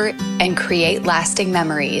future, and create lasting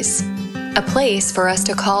memories. A place for us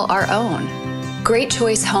to call our own. Great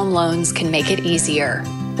Choice Home Loans can make it easier.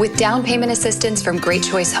 With down payment assistance from Great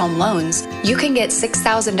Choice Home Loans, you can get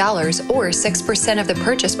 $6,000 or 6% of the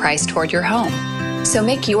purchase price toward your home. So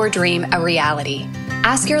make your dream a reality.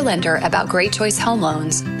 Ask your lender about Great Choice Home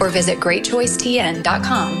Loans or visit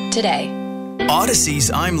greatchoicetn.com today.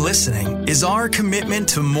 Odyssey's I'm Listening is our commitment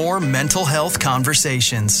to more mental health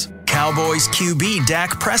conversations. Cowboys QB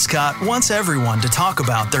Dak Prescott wants everyone to talk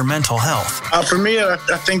about their mental health. For me, I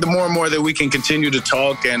think the more and more that we can continue to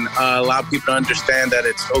talk and allow people to understand that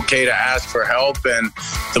it's okay to ask for help, and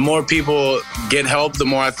the more people get help, the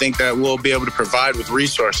more I think that we'll be able to provide with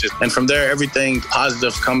resources. And from there, everything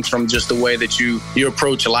positive comes from just the way that you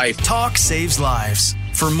approach life. Talk saves lives.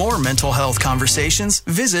 For more mental health conversations,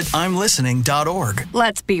 visit imlistening.org.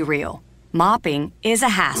 Let's be real. Mopping is a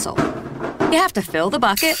hassle. You have to fill the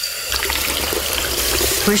bucket,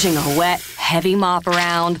 pushing a wet, heavy mop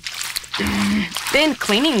around, then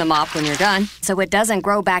cleaning the mop when you're done so it doesn't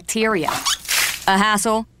grow bacteria. A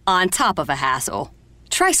hassle on top of a hassle.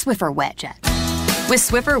 Try Swiffer WetJet. With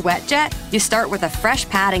Swiffer WetJet, you start with a fresh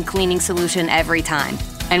pad and cleaning solution every time.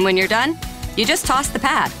 And when you're done, you just toss the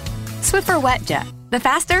pad. Swiffer WetJet, the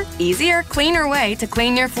faster, easier, cleaner way to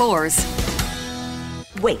clean your floors.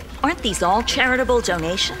 Wait, aren't these all charitable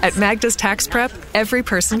donations? At Magda's Tax Prep, every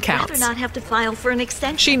person counts. I'd rather not have to file for an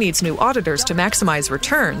extension. She needs new auditors to maximize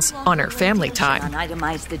returns on her family time. On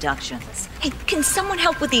itemized deductions. Hey, can someone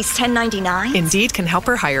help with these 1099s? Indeed can help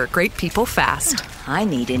her hire great people fast. I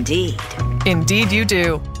need Indeed. Indeed you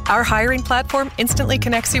do. Our hiring platform instantly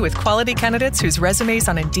connects you with quality candidates whose resumes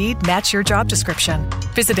on Indeed match your job description.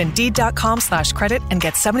 Visit Indeed.com/credit and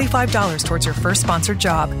get $75 towards your first sponsored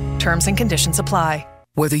job. Terms and conditions apply.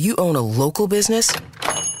 Whether you own a local business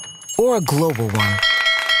or a global one,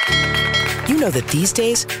 you know that these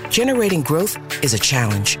days, generating growth is a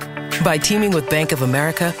challenge. By teaming with Bank of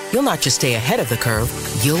America, you'll not just stay ahead of the curve,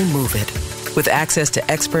 you'll move it. With access to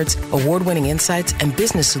experts, award-winning insights, and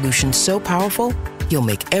business solutions so powerful, you'll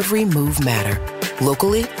make every move matter,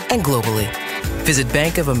 locally and globally. Visit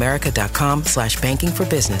bankofamerica.com/banking for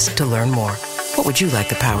business to learn more. What would you like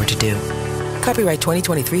the power to do? Copyright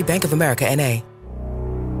 2023 Bank of America, N.A.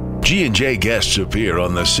 G&J guests appear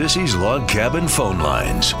on the Sissy's Log Cabin phone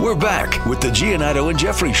lines. We're back with the Giannotto and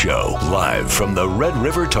Jeffrey Show, live from the Red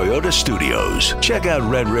River Toyota Studios. Check out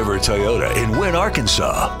Red River Toyota in Wynn,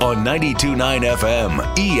 Arkansas on 92.9 FM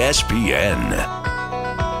ESPN.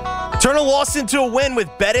 Turn a loss into a win with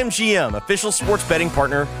BetMGM, official sports betting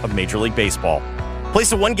partner of Major League Baseball.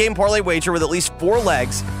 Place a one-game parlay wager with at least 4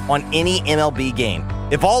 legs on any MLB game.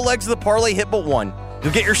 If all legs of the parlay hit but one,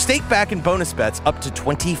 you'll get your stake back in bonus bets up to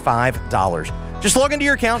 $25. Just log into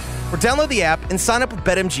your account or download the app and sign up with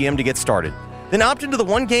BetMGM to get started. Then opt into the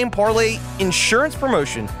one-game parlay insurance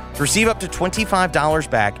promotion to receive up to $25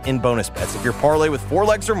 back in bonus bets if your parlay with 4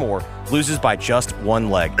 legs or more loses by just 1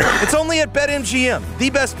 leg. It's only at BetMGM, the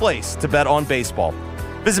best place to bet on baseball.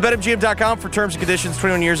 Visit BetMGM.com for terms and conditions.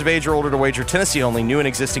 21 years of age or older to wager. Tennessee only. New and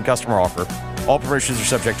existing customer offer. All promotions are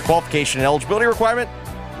subject to qualification and eligibility requirement.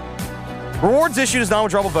 Rewards issued as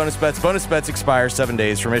non-withdrawable bonus bets. Bonus bets expire 7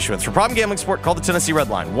 days from issuance. For problem gambling support, call the Tennessee Red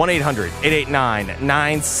Line,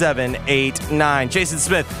 1-800-889-9789. Jason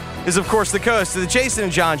Smith is, of course, the co-host of the Jason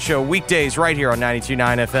and John Show, weekdays right here on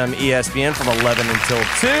 92.9 FM ESPN from 11 until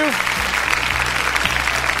 2.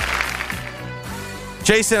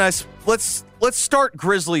 Jason, let's start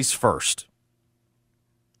Grizzlies first.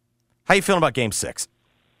 How you feeling about Game 6?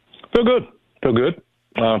 Feel good. For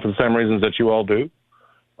the same reasons that you all do.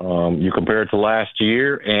 You compare it to last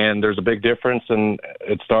year, and there's a big difference, and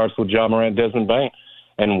it starts with Ja Morant, Desmond Bane,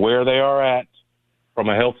 and where they are at from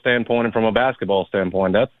a health standpoint and from a basketball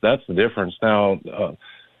standpoint. That's the difference. Now,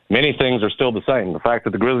 many things are still the same. The fact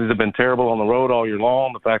that the Grizzlies have been terrible on the road all year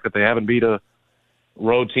long, the fact that they haven't beat a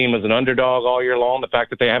road team as an underdog all year long, the fact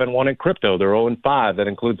that they haven't won in crypto. They're 0-5. That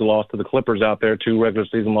includes the loss to the Clippers out there, 2 regular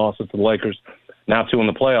season losses to the Lakers, now 2 in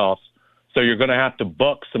the playoffs. So you're going to have to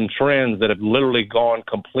buck some trends that have literally gone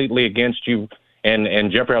completely against you. And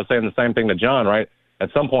Jeffrey, I was saying the same thing to John, right?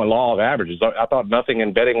 At some point, law of averages. I thought nothing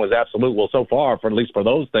in betting was absolute. Well, so far, for at least for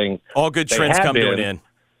those things, all good trends come to an end.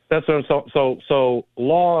 That's what, so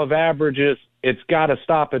law of averages. It's got to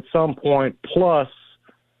stop at some point. Plus,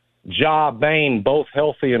 Ja, Bane, both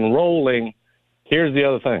healthy and rolling. Here's the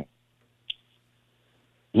other thing.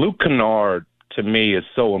 Luke Kennard, to me, is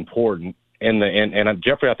so important. And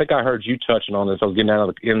Jeffrey, I think I heard you touching on this. I was getting in and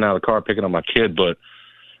out of the car picking up my kid, but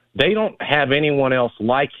they don't have anyone else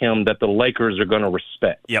like him that the Lakers are going to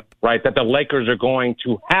respect. Yep. Right? That the Lakers are going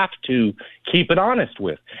to have to keep it honest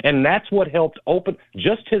with. And that's what helped open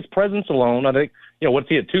just his presence alone. I think, what's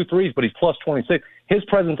he at 2 threes, but he's plus 26. His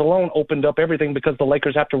presence alone opened up everything because the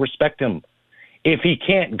Lakers have to respect him. If he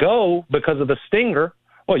can't go because of the stinger,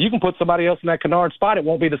 well, you can put somebody else in that Kennard spot. It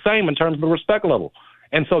won't be the same in terms of the respect level.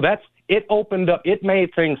 And so it opened up, it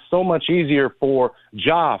made things so much easier for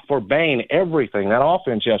Ja, for Bane, everything, that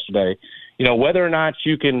offense yesterday, whether or not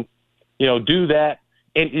you can, do that,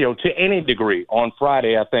 to any degree on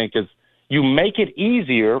Friday, I think is you make it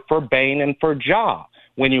easier for Bane and for Ja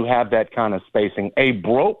when you have that kind of spacing. A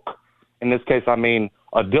broke, in this case, I mean,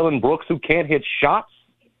 a Dylan Brooks who can't hit shots,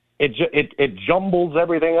 it jumbles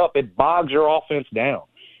everything up. It bogs your offense down.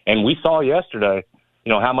 And we saw yesterday,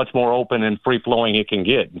 how much more open and free-flowing it can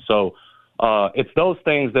get. And so it's those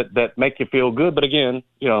things that make you feel good. But again,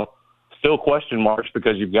 still question marks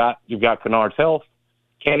because you've got Kennard's health.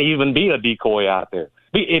 Can't even be a decoy out there.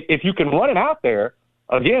 If you can run it out there,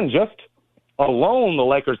 again, just alone the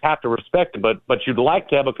Lakers have to respect it. But you'd like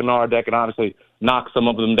to have a Kennard that can obviously knock some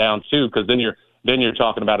of them down too, because then you're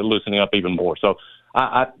talking about it loosening up even more. So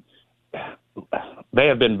they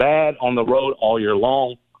have been bad on the road all year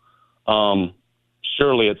long.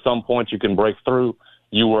 Surely at some point you can break through.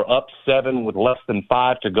 You were up 7 with less than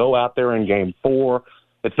 5 to go out there in Game 4.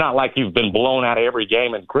 It's not like you've been blown out of every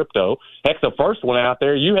game in crypto. Heck, the first one out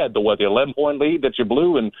there, you had the 11-point lead that you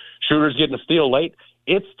blew, and Schroeder's getting a steal late.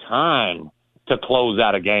 It's time to close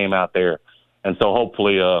out a game out there, and so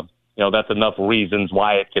hopefully, that's enough reasons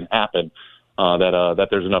why it can happen. That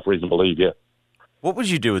there's enough reason to believe. Yeah. What would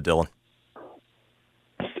you do with Dillon?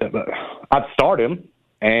 I'd start him,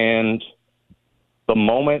 and the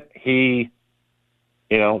moment we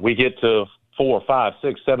get to 4, 5,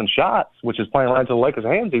 6, 7 shots, which is playing right into the Lakers'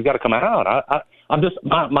 hands, he's got to come out. I'm just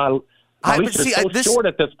my leash is so short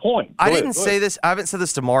at this point. I haven't said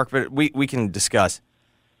this to Mark, but we can discuss.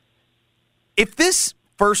 If this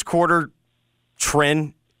first quarter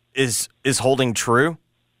trend is holding true,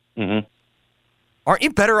 aren't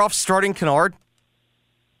you better off starting Kennard?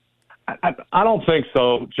 I don't think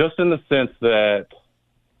so. Just in the sense that,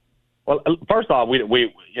 well, first off,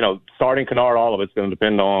 we starting Kennard, all of it's going to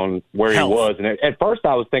depend on where he was. And at first,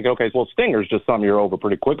 I was thinking, okay, well, Stinger's just something you're over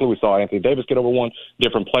pretty quickly. We saw Anthony Davis get over one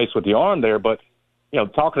different place with the arm there, but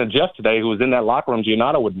talking to Jeff today, who was in that locker room,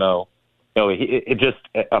 Giannato would know. It just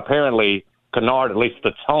apparently Kennard, at least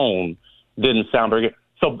the tone, didn't sound very good.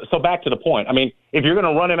 So back to the point. I mean, if you're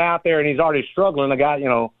going to run him out there and he's already struggling, the guy,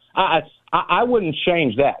 I wouldn't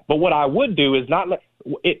change that. But what I would do is not let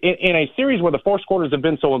in a series where the first quarters have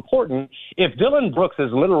been so important, if Dillon Brooks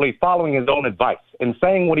is literally following his own advice and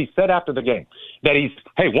saying what he said after the game, that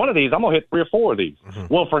hey, one of these, I'm going to hit 3 or 4 of these.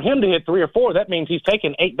 Well, for him to hit 3 or 4, that means he's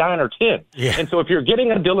taken 8, 9, or 10. Yeah. And so if you're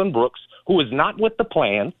getting a Dillon Brooks who is not with the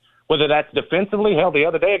plan, whether that's defensively, hell, the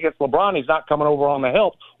other day against LeBron, he's not coming over on the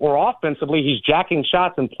help, or offensively, he's jacking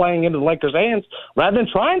shots and playing into the Lakers' hands rather than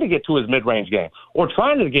trying to get to his mid-range game or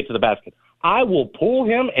trying to get to the basket, I will pull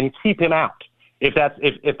him and keep him out if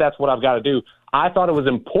that's what I've got to do. I thought it was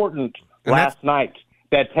important last night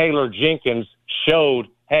that Taylor Jenkins showed,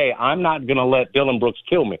 hey, I'm not going to let Dillon Brooks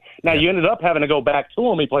kill me. Now, you ended up having to go back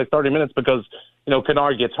to him. He played 30 minutes because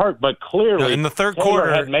Kennard gets hurt, but clearly in the third Taylor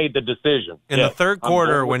quarter had made the decision. In the third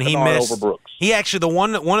quarter, when he missed, he actually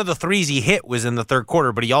one of the threes he hit was in the third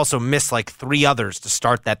quarter, but he also missed like 3 others to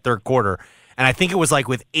start that third quarter. And I think it was like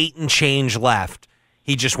with 8 and change left,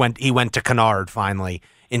 he went to Kennard finally.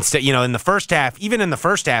 Instead, in the first half, he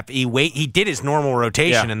did his normal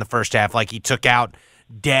rotation in the first half, like he took out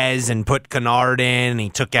Dez and put Kennard in, and he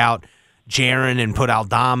took out Jaren and put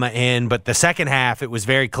Aldama in. But the second half, it was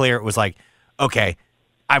very clear. It was like, okay,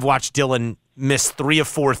 I've watched Dillon miss 3 of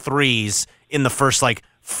 4 threes in the first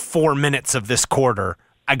 4 minutes of this quarter.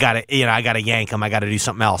 I gotta yank him. I gotta do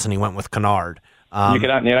something else, and he went with Kennard. You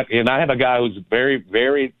cannot have a guy who's very,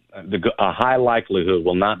 very a high likelihood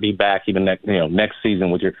will not be back even next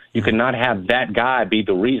season. You cannot have that guy be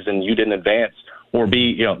the reason you didn't advance, or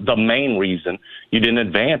be the main reason you didn't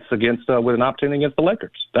advance against with an opportunity against the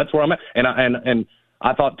Lakers. That's where I'm at. And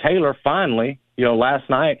I thought Taylor finally, last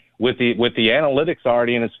night with the analytics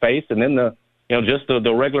already in his face, and then the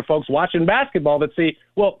regular folks watching basketball that see,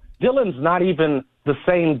 well, Dillon's not even the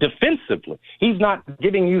same defensively. He's not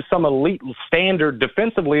giving you some elite standard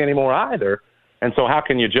defensively anymore either. And so how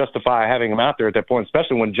can you justify having him out there at that point,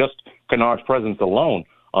 especially when just Kennard's presence alone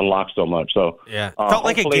unlocks so much? So felt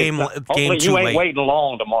like a game too late. You ain't waiting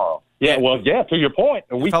long tomorrow. Yeah, well, to your point.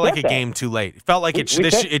 It felt like a game too late. It felt like it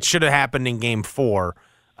should have happened in Game 4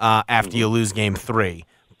 after you lose Game 3.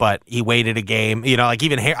 But he waited a game.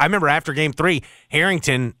 I remember after Game 3,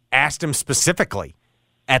 Harrington asked him specifically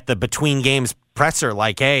at the between games presser,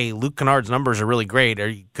 like, hey, Luke Kennard's numbers are really great.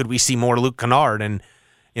 Could we see more Luke Kennard? And,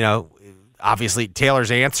 obviously Taylor's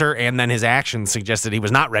answer and then his actions suggested he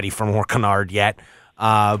was not ready for more Kennard yet.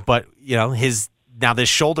 But, now this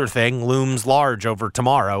shoulder thing looms large over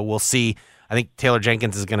tomorrow. We'll see. I think Taylor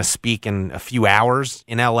Jenkins is going to speak in a few hours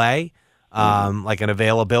in L.A., like an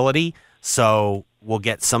availability. So we'll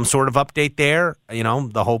get some sort of update there.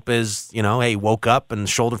 The hope is, hey, woke up and the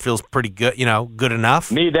shoulder feels pretty good, good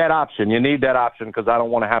enough. Need that option. You need that option because I don't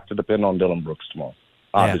want to have to depend on Dillon Brooks tomorrow.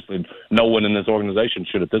 Obviously, no one in this organization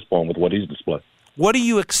should at this point with what he's displayed. What are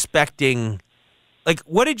you expecting?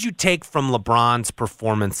 What did you take from LeBron's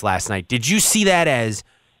performance last night? Did you see that as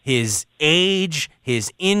his age,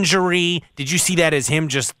 his injury? Did you see that as him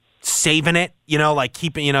just saving it,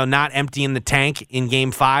 keeping, not emptying the tank in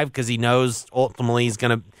Game 5 because he knows ultimately he's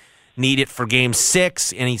going to need it for Game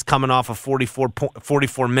 6, and he's coming off a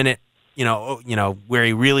 44-minute, where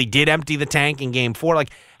he really did empty the tank in Game 4?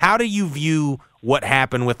 How do you view what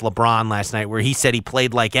happened with LeBron last night, where he said he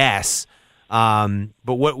played like S?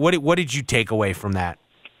 But what did you take away from that?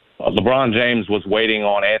 LeBron James was waiting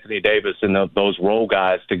on Anthony Davis and those role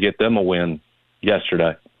guys to get them a win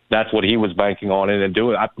yesterday. That's what he was banking on and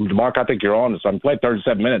doing. Mark, I think you're on this. I played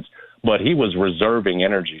 37 minutes, but he was reserving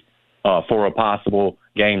energy for a possible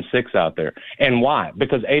Game 6 out there. And why?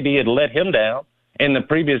 Because AD had let him down in the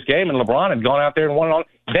previous game, and LeBron had gone out there and won it all.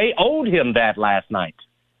 They owed him that last night.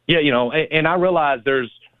 Yeah, and I realize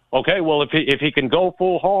okay, well, if he can go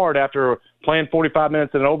full hard after playing 45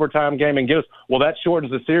 minutes in an overtime game and get us, well, that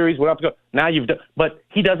shortens the series. We'll have to go. Now but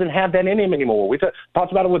he doesn't have that in him anymore. We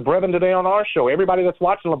talked about it with Brevin today on our show. Everybody that's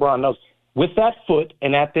watching LeBron knows with that foot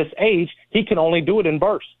and at this age, he can only do it in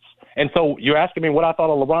bursts. And so you're asking me what I thought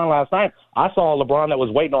of LeBron last night. I saw a LeBron that was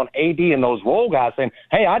waiting on AD and those role guys saying,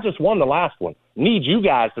 hey, I just won the last one. Need you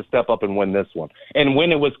guys to step up and win this one. And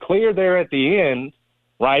when it was clear there at the end,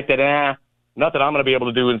 right, that nothing I'm going to be able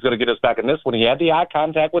to do is going to get us back in this one, he had the eye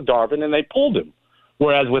contact with Darvin, and they pulled him.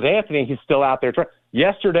 Whereas with Anthony, he's still out there.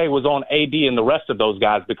 Yesterday was on AD and the rest of those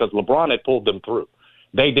guys because LeBron had pulled them through.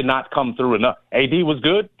 They did not come through enough. AD was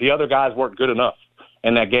good. The other guys weren't good enough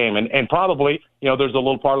in that game. And probably, there's a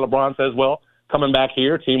little part of LeBron says, well, coming back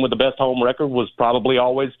here, team with the best home record was probably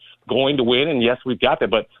always going to win. And, yes, we've got that.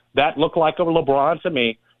 But that looked like a LeBron to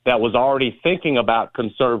me that was already thinking about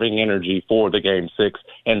conserving energy for the Game 6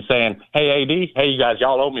 and saying, hey, AD, hey, you guys,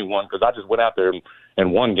 y'all owe me one because I just went out there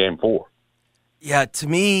and won Game 4. Yeah, to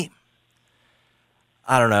me,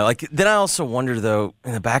 I don't know. Then I also wonder, though,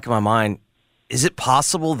 in the back of my mind, is it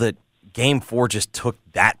possible that Game 4 just took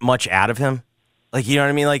that much out of him? You know what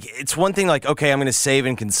I mean? It's one thing, okay, I'm going to save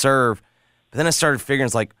and conserve. But then I started figuring,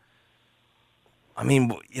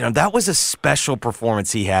 that was a special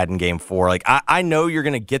performance he had in Game 4. I know you're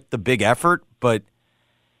going to get the big effort, but,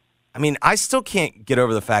 I still can't get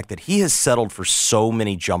over the fact that he has settled for so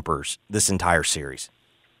many jumpers this entire series.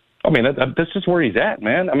 That's just where he's at,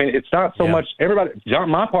 man. It's not so much everybody. John,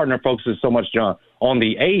 my partner focuses so much, John, on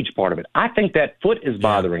the age part of it. I think that foot is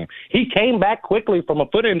bothering him. He came back quickly from a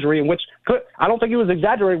foot injury, in which I don't think he was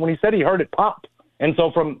exaggerating when he said he heard it pop. And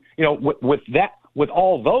so with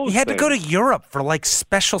all those, he had things, to go to Europe for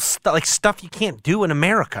special stuff, stuff you can't do in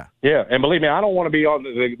America. Yeah, and believe me, I don't want to be on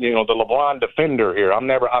the LeBron defender here. I'm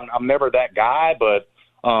never that guy, but.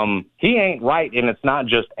 He ain't right, and it's not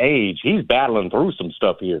just age. He's battling through some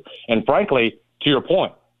stuff here. And frankly, to your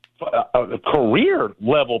point, a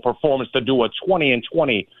career-level performance to do a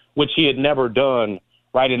 20-20, which he had never done,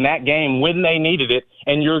 right, in that game when they needed it,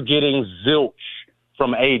 and you're getting zilch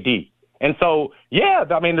from AD. And so,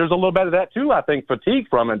 there's a little bit of that too, I think, fatigue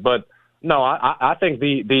from it. But, no, I think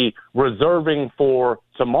the reserving for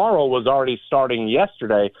tomorrow was already starting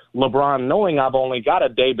yesterday. LeBron, knowing I've only got a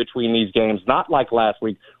day between these games, not like last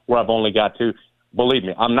week where I've only got two. Believe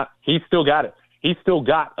me, he's still got it. He's still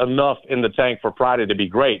got enough in the tank for Friday to be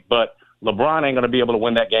great. But LeBron ain't going to be able to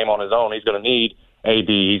win that game on his own. He's going to need AD.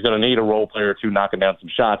 He's going to need a role player or two knocking down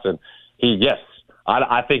some shots. And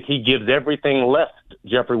I think he gives everything left,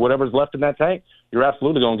 Jeffrey, whatever's left in that tank. You're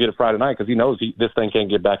absolutely going to get it Friday night because he knows this thing can't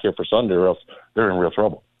get back here for Sunday or else they're in real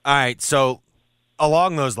trouble. All right, so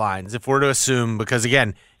along those lines, if we're to assume, because,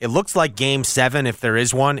 again, it looks like Game 7, if there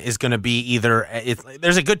is one, is going to be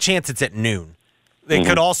there's a good chance it's at noon. It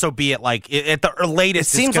could also be at the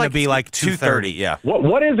latest, it's going to be 2:30. Yeah.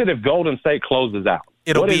 What is it if Golden State closes out?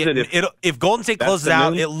 If Golden State closes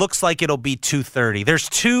out, it looks like it'll be 2:30. There's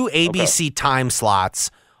two ABC time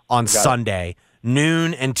slots on Sunday,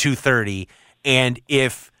 noon and 2:30. And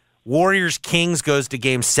if Warriors-Kings goes to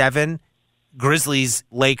Game 7,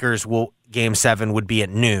 Grizzlies-Lakers Game 7 would be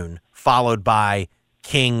at noon, followed by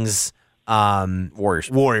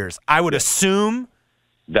Kings-Warriors. I would assume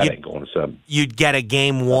that ain't going to 7. You'd get a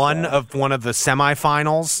Game 1 of one of the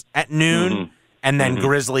semifinals at noon, and then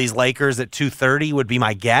Grizzlies-Lakers at 2:30 would be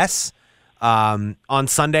my guess on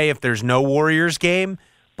Sunday if there's no Warriors game.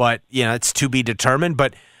 But, it's to be determined.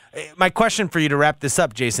 But my question for you to wrap this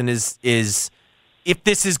up, Jason, is if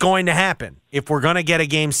this is going to happen, if we're going to get a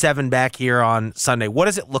Game 7 back here on Sunday, what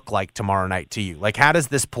does it look like tomorrow night to you? How does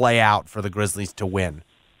this play out for the Grizzlies to win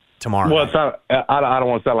tomorrow night? It's not, I don't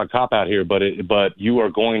want to sound like a cop-out here, but you are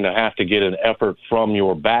going to have to get an effort from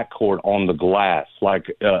your backcourt on the glass,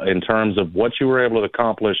 in terms of what you were able to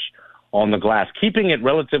accomplish on the glass, keeping it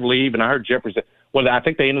relatively even. I heard Jeffrey say, I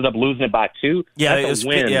think they ended up losing it by 2. Yeah, it was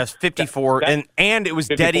 54, and it was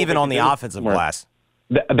dead even on the offensive glass.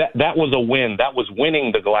 That was a win. That was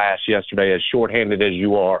winning the glass yesterday, as shorthanded as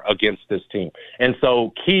you are against this team. And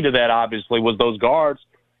so key to that, obviously, was those guards,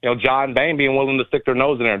 John Bain being willing to stick their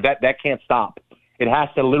nose in there. That can't stop. It has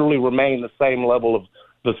to literally remain the same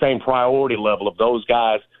priority level of those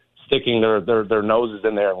guys sticking their noses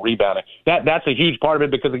in there and rebounding. That's a huge part of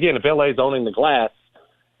it because, again, if LA's owning the glass,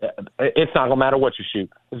 it's not going to matter what you shoot.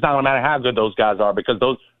 It's not going to matter how good those guys are because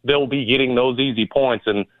they'll be getting those easy points.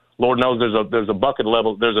 And Lord knows there's a bucket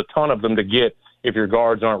level. There's a ton of them to get if your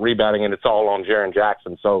guards aren't rebounding, and it's all on Jaren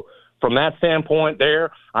Jackson. So from that standpoint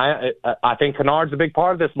there, I think Kennard's a big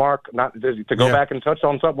part of this, Mark. Not to go back and touch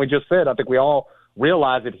on something we just said. I think we all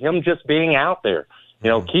realize that him just being out there,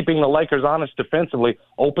 keeping the Lakers honest defensively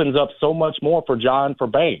opens up so much more for John, for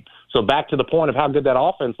Bane. So back to the point of how good that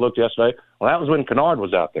offense looked yesterday, well, that was when Kennard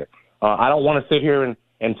was out there. I don't want to sit here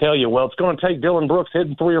and tell you, well, it's going to take Dylan Brooks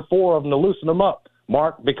hitting 3 or 4 of them to loosen them up,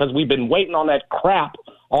 Mark, because we've been waiting on that crap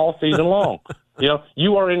all season long.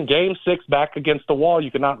 You are in Game 6 back against the wall. You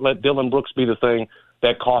cannot let Dylan Brooks be the thing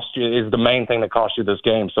that is the main thing that cost you this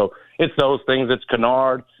game. So it's those things. It's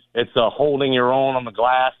Kennard. It's holding your own on the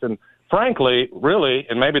glass. And frankly, really,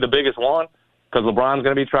 and maybe the biggest one, because LeBron's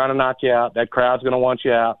going to be trying to knock you out. That crowd's going to want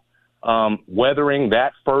you out. Weathering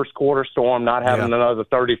that first quarter storm, not having another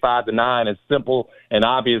 35-9, as simple and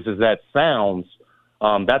obvious as that sounds,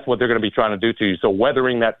 that's what they're going to be trying to do to you. So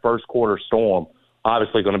weathering that first quarter storm,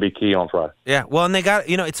 obviously going to be key on Friday. Yeah, well, and they got,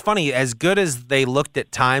 it's funny, as good as they looked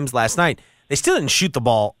at times last night, they still didn't shoot the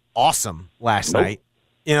ball awesome last night.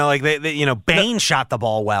 Bane shot the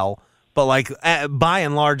ball well, but by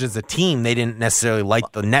and large as a team, they didn't necessarily light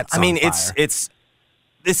the nets.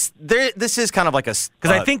 This is kind of like a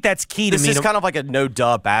because I think that's key to me. This is kind of like a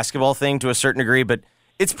no-duh basketball thing to a certain degree, but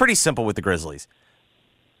it's pretty simple with the Grizzlies.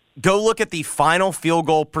 Go look at the final field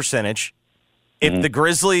goal percentage. If the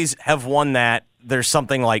Grizzlies have won that, there's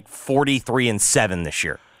something like 43-7 this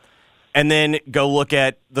year. And then go look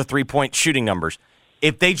at the three-point shooting numbers.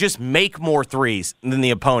 If they just make more threes than the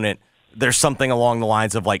opponent, there's something along the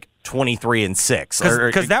lines of like 23-6.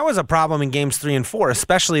 Because that was a problem in games 3 and 4,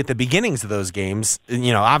 especially at the beginnings of those games.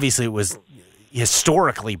 Obviously it was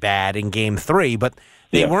historically bad in game 3, but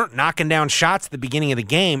they weren't knocking down shots at the beginning of the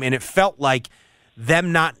game, and it felt like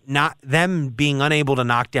them them being unable to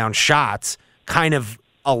knock down shots kind of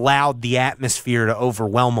allowed the atmosphere to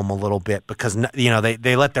overwhelm them a little bit because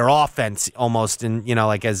they let their offense almost, and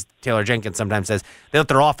like as Taylor Jenkins sometimes says, they let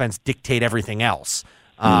their offense dictate everything else.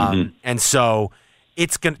 And so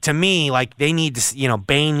it's going to me like they need to,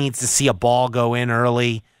 Bane needs to see a ball go in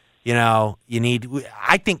early. I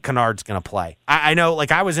think Kennard's going to play. I know,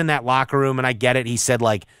 I was in that locker room and I get it. He said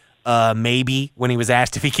maybe when he was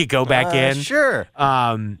asked if he could go back in. Sure.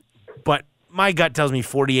 But my gut tells me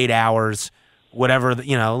 48 hours. Whatever, a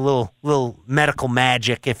little medical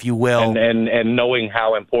magic, if you will, and knowing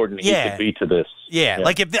how important he could be to this. Yeah.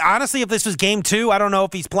 If this was game 2, I don't know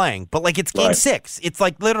if he's playing, but it's game 6. It's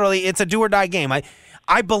literally, it's a do or die game.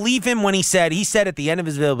 I believe him when he said at the end of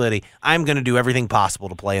his availability, I'm going to do everything possible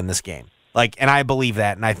to play in this game. And I believe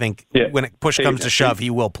that, and I think when push comes to shove, he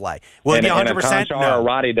will play. Will he be 100%? No.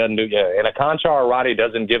 Roddy doesn't do, and a Conchar or Roddy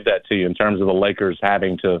doesn't give that to you in terms of the Lakers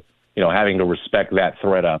having to respect that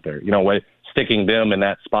threat out there. Sticking them in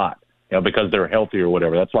that spot, because they're healthy or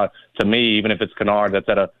whatever. That's why, to me, even if it's Kennard that's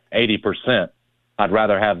at a 80%, I'd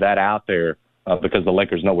rather have that out there because the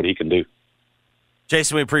Lakers know what he can do.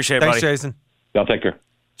 Jason, we appreciate it, Thanks, buddy. Jason. Y'all take care.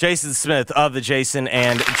 Jason Smith of the Jason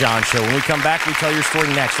and John Show. When we come back, we tell your story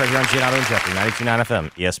next right here on Giannato and Jeffrey, 92.9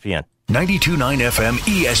 FM, ESPN. 92.9 FM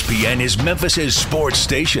ESPN is Memphis' sports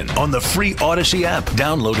station on the free Odyssey app.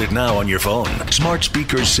 Download it now on your phone. Smart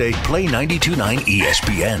speakers say play 92.9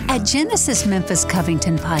 ESPN. At Genesis Memphis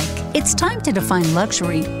Covington Pike, it's time to define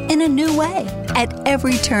luxury in a new way. At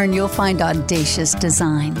every turn, you'll find audacious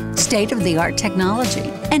design, state-of-the-art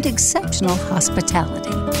technology, and exceptional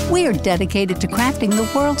hospitality. We are dedicated to crafting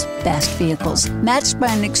the world's best vehicles, matched by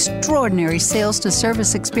an extraordinary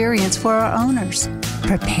sales-to-service experience for our owners.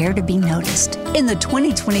 Prepare to be noticed in the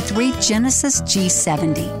 2023 Genesis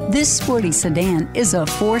G70. This sporty sedan is a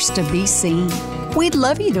force to be seen. We'd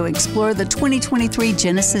love you to explore the 2023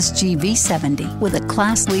 Genesis GV70 with a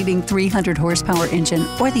class-leading 300 horsepower engine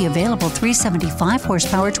or the available 375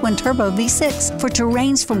 horsepower twin-turbo V6 for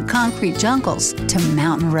terrains from concrete jungles to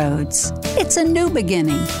mountain roads. It's a new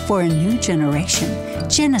beginning for a new generation.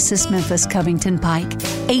 Genesis Memphis Covington Pike,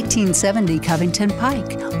 1870 Covington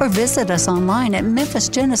Pike, or visit us online at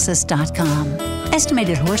memphisgenesis.com.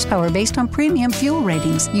 Estimated horsepower based on premium fuel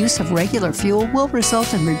ratings. Use of regular fuel will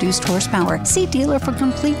result in reduced horsepower. See dealer for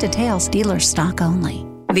complete details. Dealer stock only.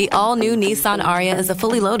 The all-new Nissan Ariya is a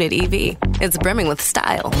fully loaded EV. It's brimming with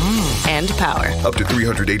style and power. Up to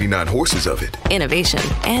 389 horses of it. Innovation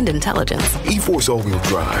and intelligence. E-Force all-wheel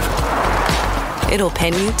drive. It'll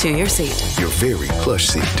pin you to your seat. Your very plush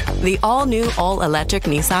seat. The all-new, all-electric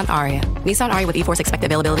Nissan Ariya. Nissan Ariya with E-Force expected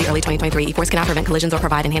availability early 2023. E-Force cannot prevent collisions or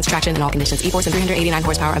provide enhanced traction in all conditions. E-Force and 389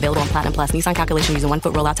 horsepower available on Platinum Plus. Nissan calculation using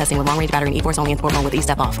 1-foot rollout testing with long-range battery and E-Force only in sport mode with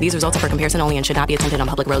E-Step off. These results are for comparison only and should not be attempted on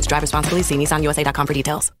public roads. Drive responsibly. See NissanUSA.com for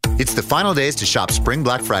details. It's the final days to shop Spring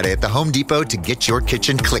Black Friday at the Home Depot to get your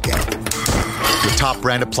kitchen clicking. with top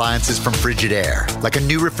brand appliances from Frigidaire, like a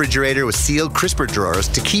new refrigerator with sealed crisper drawers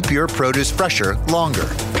to keep your produce fresher longer.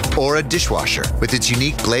 Or a dishwasher with its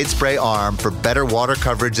unique blade spray arm for better water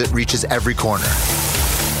coverage that reaches every corner.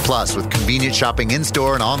 Plus, with convenient shopping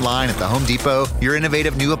in-store and online at the Home Depot, your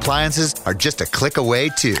innovative new appliances are just a click away,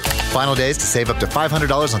 too. Final days to save up to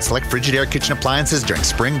 $500 on select Frigidaire kitchen appliances during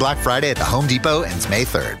Spring Black Friday at the Home Depot ends May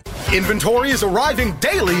 3rd. Inventory is arriving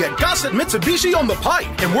daily at Gossett Mitsubishi on the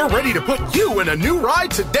Pike, and we're ready to put you in a new ride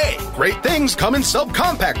today. Great things come in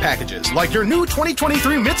subcompact packages, like your new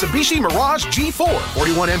 2023 Mitsubishi Mirage G4,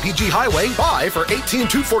 41 mpg highway, buy for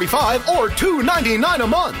 $18,245 or $299 a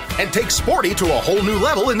month. And take sporty to a whole new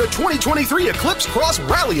level in the 2023 Eclipse Cross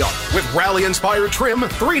Rally Art, with rally-inspired trim,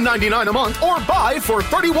 $399 a month, or buy for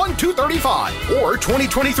 $31,235. Or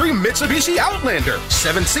 2023 Mitsubishi Outlander,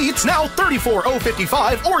 7 seats, now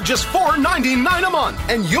 $34,055, or just $499 a month.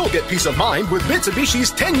 And you'll get peace of mind with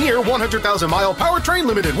Mitsubishi's 10-year, 100,000-mile powertrain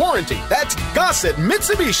limited warranty. That's Gossett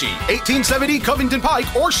Mitsubishi, 1870 Covington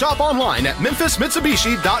Pike, or shop online at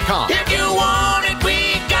memphismitsubishi.com. If you want it,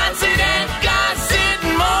 we got it at Gossett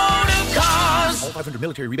Motor Cars. All 500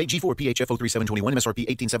 military rebate G4 PHF 03721 MSRP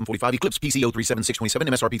 18745 Eclipse PC 037627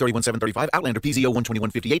 MSRP 31735 Outlander PZ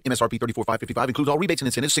 12158 MSRP 34555 includes all rebates and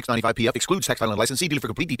incentives 695 PF excludes tax title and license. See dealer for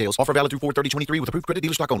complete details. Offer valid through 4/30/23 with approved credit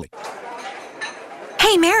dealer stock only.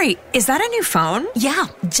 Hey, Mary, is that a new phone? Yeah,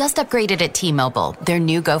 just upgraded at T-Mobile. Their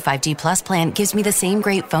new Go 5G Plus plan gives me the same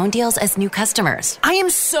great phone deals as new customers. I am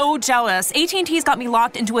so jealous. AT&T's got me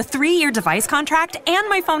locked into a 3-year device contract, and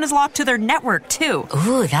my phone is locked to their network, too.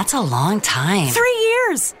 Ooh, that's a long time. 3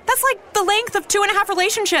 years! That's like the length of 2.5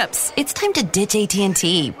 relationships. It's time to ditch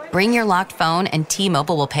AT&T. Bring your locked phone, and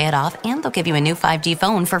T-Mobile will pay it off, and they'll give you a new 5G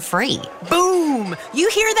phone for free. Boom! You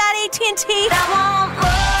hear that, AT&T?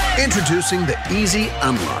 Introducing the Easy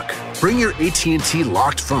Unlock. Bring your AT&T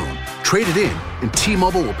locked phone, trade it in, and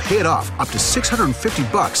T-Mobile will pay it off up to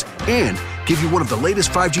 $650 and give you one of the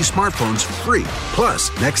latest 5G smartphones free.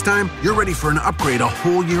 Plus, next time, you're ready for an upgrade a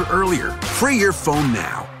whole year earlier. Free your phone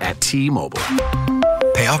now at T-Mobile.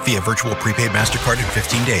 Pay off via virtual prepaid MasterCard in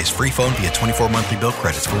 15 days. Free phone via 24 monthly bill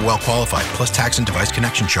credits for well-qualified, plus tax and device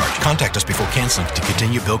connection charge. Contact us before canceling to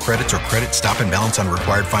continue bill credits or credit stop and balance on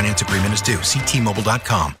required finance agreement is due. See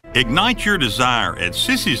T-Mobile.com. Ignite your desire at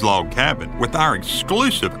Sissy's Log Cabin with our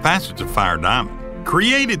exclusive Facets of Fire Diamond.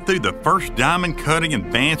 Created through the first diamond cutting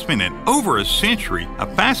advancement in over a century, a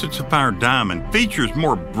Facets of Fire Diamond features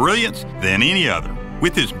more brilliance than any other.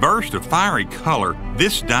 With its burst of fiery color,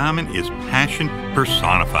 this diamond is passion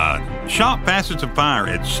personified. Shop Facets of Fire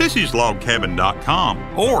at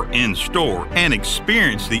sissyslogcabin.com or in-store and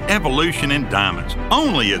experience the evolution in diamonds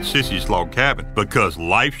only at Sissy's Log Cabin, because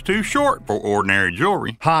life's too short for ordinary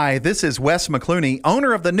jewelry. Hi, this is Wes McClooney,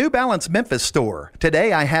 owner of the New Balance Memphis store.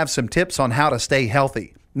 Today I have some tips on how to stay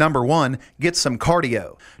healthy. Number 1, get some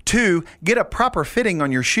cardio. 2, get a proper fitting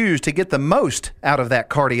on your shoes to get the most out of that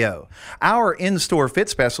cardio. Our in-store fit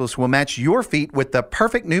specialist will match your feet with the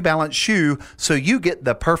perfect New Balance shoe so you get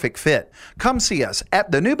the perfect fit. Come see us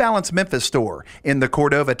at the New Balance Memphis store in the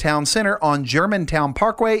Cordova Town Center on Germantown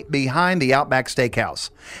Parkway behind the Outback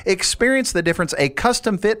Steakhouse. Experience the difference a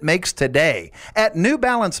custom fit makes today at New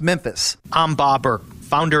Balance Memphis. I'm Bob Burke,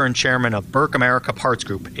 founder and chairman of Burke America Parts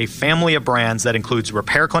Group, a family of brands that includes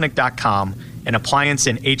RepairClinic.com, an appliance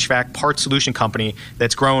and HVAC parts solution company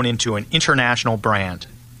that's grown into an international brand.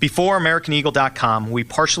 Before AmericanEagle.com, we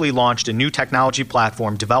partially launched a new technology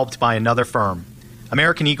platform developed by another firm.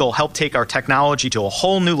 American Eagle helped take our technology to a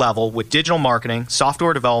whole new level with digital marketing,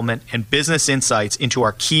 software development, and business insights into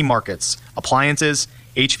our key markets, appliances,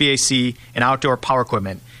 HVAC, and outdoor power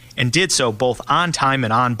equipment, and did so both on time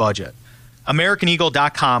and on budget.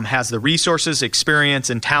 AmericanEagle.com has the resources, experience,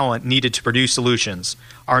 and talent needed to produce solutions.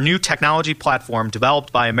 Our new technology platform,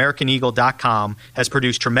 developed by AmericanEagle.com, has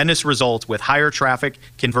produced tremendous results with higher traffic,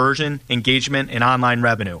 conversion, engagement, and online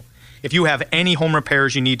revenue. If you have any home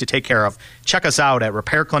repairs you need to take care of, check us out at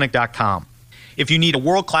RepairClinic.com. If you need a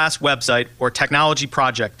world-class website or technology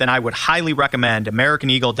project, then I would highly recommend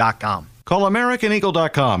AmericanEagle.com. Call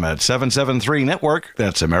AmericanEagle.com at 773-NETWORK.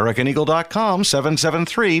 That's AmericanEagle.com,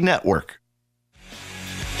 773-NETWORK.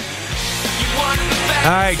 All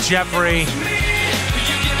right, Jeffrey.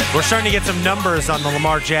 We're starting to get some numbers on the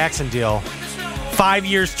Lamar Jackson deal. 5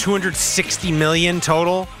 years, $260 million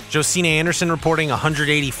total. Josina Anderson reporting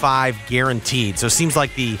 185 guaranteed. So it seems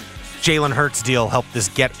like the Jalen Hurts deal helped this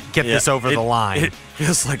get this over the line. It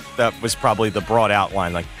feels like that was probably the broad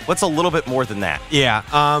outline. Like, what's a little bit more than that? Yeah.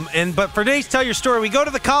 But for today's Tell Your Story, we go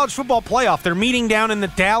to the college football playoff. They're meeting down in the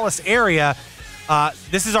Dallas area.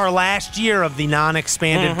 This is our last year of the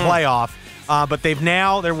non-expanded playoff. but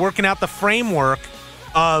they're working out the framework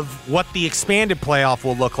of what the expanded playoff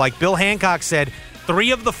will look like. Bill Hancock said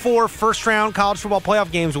 3 of the 4 first-round college football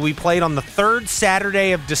playoff games will be played on the 3rd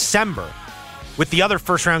Saturday of December, with the other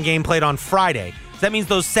first-round game played on Friday. So that means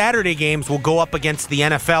those Saturday games will go up against the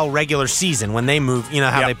NFL regular season when they move,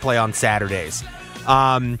 how they play on Saturdays.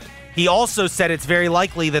 He also said it's very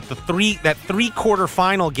likely that three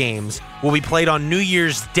quarterfinal games will be played on New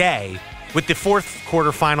Year's Day, with the 4th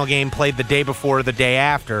quarterfinal game played the day before or the day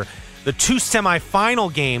after. The 2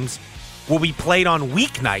 semifinal games will be played on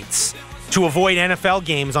weeknights to avoid NFL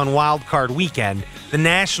games on Wild Card Weekend. The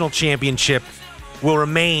national championship will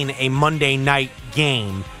remain a Monday night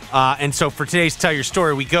game. And so for today's Tell Your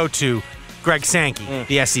Story, we go to Greg Sankey,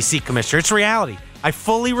 the SEC commissioner. It's reality. I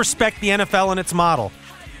fully respect the NFL and its model.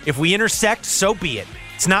 If we intersect, so be it.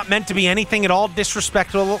 It's not meant to be anything at all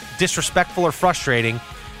disrespectful or frustrating.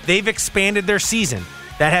 They've expanded their season.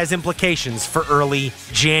 That has implications for early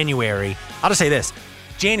January. I'll just say this.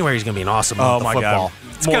 January is going to be an awesome month of football.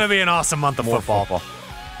 God. It's going to be an awesome month of football.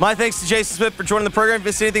 My thanks to Jason Smith for joining the program. If you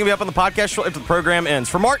missed anything, will be up on the podcast shortly after the program ends.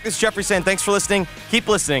 For Mark, this is Jeffrey saying thanks for listening. Keep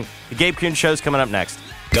listening. The Gabe Kuhn Show's coming up next.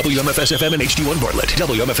 WMFS FM and HD1 Bartlett.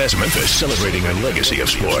 WMFS Memphis, celebrating a legacy of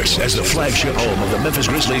sports as the flagship home of the Memphis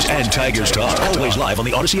Grizzlies and Tigers talk. Always live on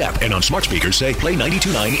the Odyssey app and on smart speakers. Say play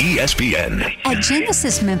 92.9 ESPN. At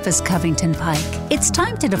Genesis Memphis Covington Pike, it's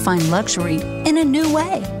time to define luxury in a new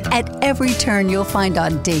way. At every turn, you'll find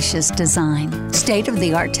audacious design,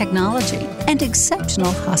 state-of-the-art technology, and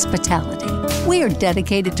exceptional hospitality. We are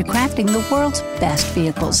dedicated to crafting the world's best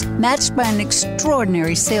vehicles, matched by an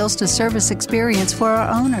extraordinary sales-to-service experience for our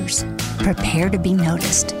owners. Prepare to be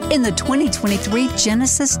noticed in the 2023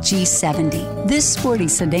 Genesis G70. This sporty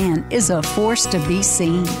sedan is a force to be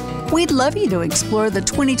seen. We'd love you to explore the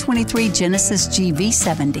 2023 Genesis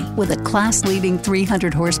GV70 with a class-leading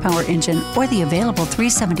 300-horsepower engine or the available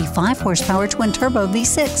 375-horsepower twin-turbo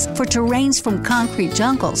V6 for terrains from concrete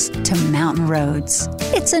jungles to mountain roads.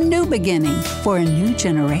 It's a new beginning for a new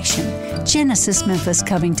generation. Genesis Memphis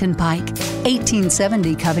Covington Pike,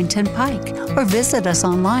 1870 Covington Pike, or visit us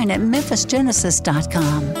online at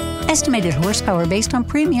memphisgenesis.com. Estimated horsepower based on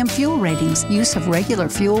premium fuel ratings. Use of regular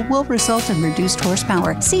fuel will result in reduced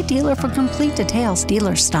horsepower. See dealer for complete details.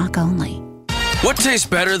 Dealer stock only. What tastes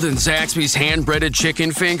better than Zaxby's hand-breaded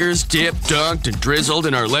chicken fingers, dipped, dunked, and drizzled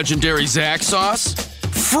in our legendary Zax sauce?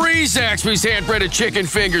 Free Zaxby's hand-breaded chicken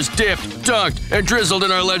fingers dipped, dunked, and drizzled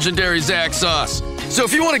in our legendary Zax sauce. So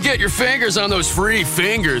if you want to get your fingers on those free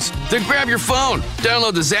fingers, then grab your phone,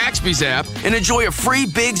 download the Zaxby's app, and enjoy a free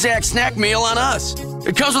Big Zax snack meal on us.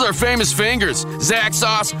 It comes with our famous fingers, Zax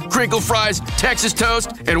sauce, crinkle fries, Texas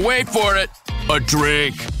toast, and wait for it, a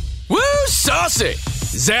drink. Woo, saucy!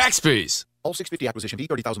 Zaxby's. All 650 acquisition fee,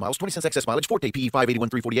 30,000 miles, 20 cents excess mileage, Forte PE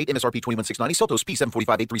 581,348, MSRP 21,690, Seltos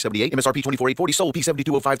P745,8,378, MSRP 24,840, Soul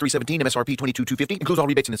P72205,317, MSRP 22,250. Includes all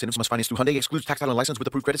rebates and incentives. Must finance through Hyundai. Excludes tax title and license with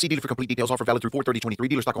approved credit. See dealer for complete details. Offer valid through 4/30/23.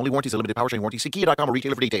 Dealer stock only. Warranties and limited powertrain warranty. See Kia.com or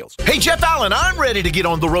retailer for details. Hey, Jeff Allen, I'm ready to get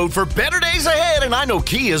on the road for better days ahead, and I know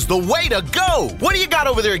Kia's the way to go. What do you got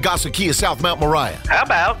over there at Gossett Kia South Mount Moriah? How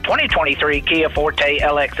about 2023 Kia Forte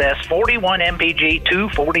LXS 41 MPG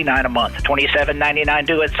 $249 a month, $27.99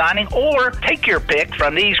 due at signing, or take your pick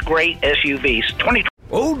from these great SUVs.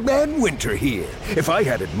 Old Man Winter here. If I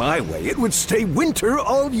had it my way, it would stay winter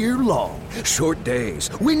all year long. Short days,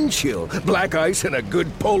 wind chill, black ice, and a good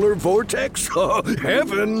polar vortex. Oh,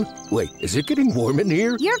 heaven. Wait, is it getting warm in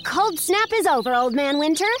here? Your cold snap is over, Old Man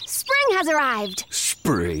Winter. Spring has arrived.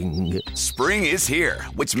 Spring. Spring is here,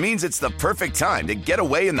 which means it's the perfect time to get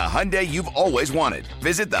away in the Hyundai you've always wanted.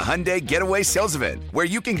 Visit the Hyundai Getaway Sales Event, where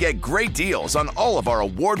you can get great deals on all of our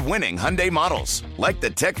award-winning Hyundai models, like the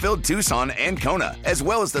tech-filled Tucson and Kona, as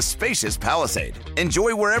well as the spacious Palisade.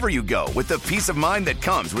 Enjoy wherever you go with the peace of mind that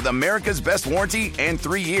comes with America's best warranty and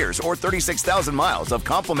 3 years or 36,000 miles of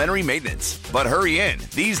complimentary maintenance. But hurry in,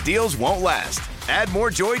 these deals won't last. Add more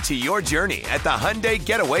joy to your journey at the Hyundai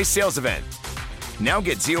Getaway Sales Event. Now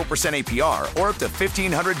get 0% APR or up to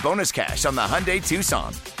 $1,500 bonus cash on the Hyundai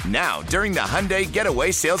Tucson. Now, during the Hyundai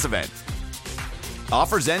Getaway Sales Event.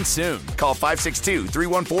 Offers end soon. Call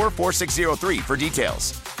 562-314-4603 for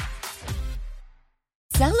details.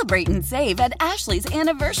 Celebrate and save at Ashley's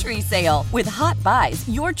Anniversary Sale. With Hot Buys,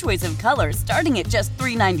 your choice of colors starting at just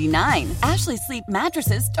 $3.99. Ashley Sleep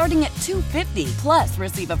mattresses starting at $2.50. Plus,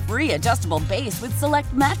 receive a free adjustable base with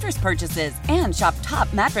select mattress purchases. And shop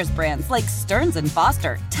top mattress brands like Stearns &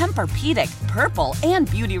 Foster, Tempur-Pedic, Purple, and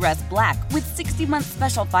Beautyrest Black with 60-month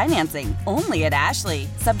special financing. Only at Ashley.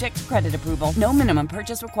 Subject to credit approval. No minimum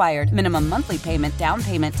purchase required. Minimum monthly payment, down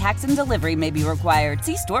payment, tax, and delivery may be required.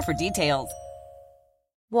 See store for details.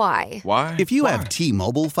 Why? Why? If you have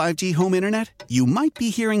T-Mobile 5G home internet, you might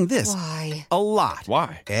be hearing this Why? a lot.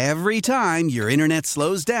 Why? Every time your internet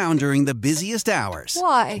slows down during the busiest hours.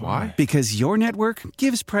 Why? Why? Because your network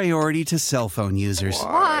gives priority to cell phone users.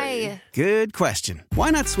 Why? Good question.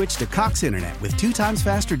 Why not switch to Cox Internet with 2 times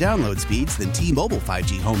faster download speeds than T-Mobile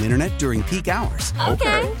 5G home internet during peak hours?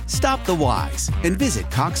 Okay. Stop the whys and visit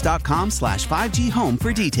cox.com/5G home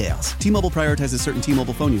for details. T-Mobile prioritizes certain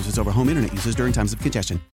T-Mobile phone users over home internet users during times of congestion.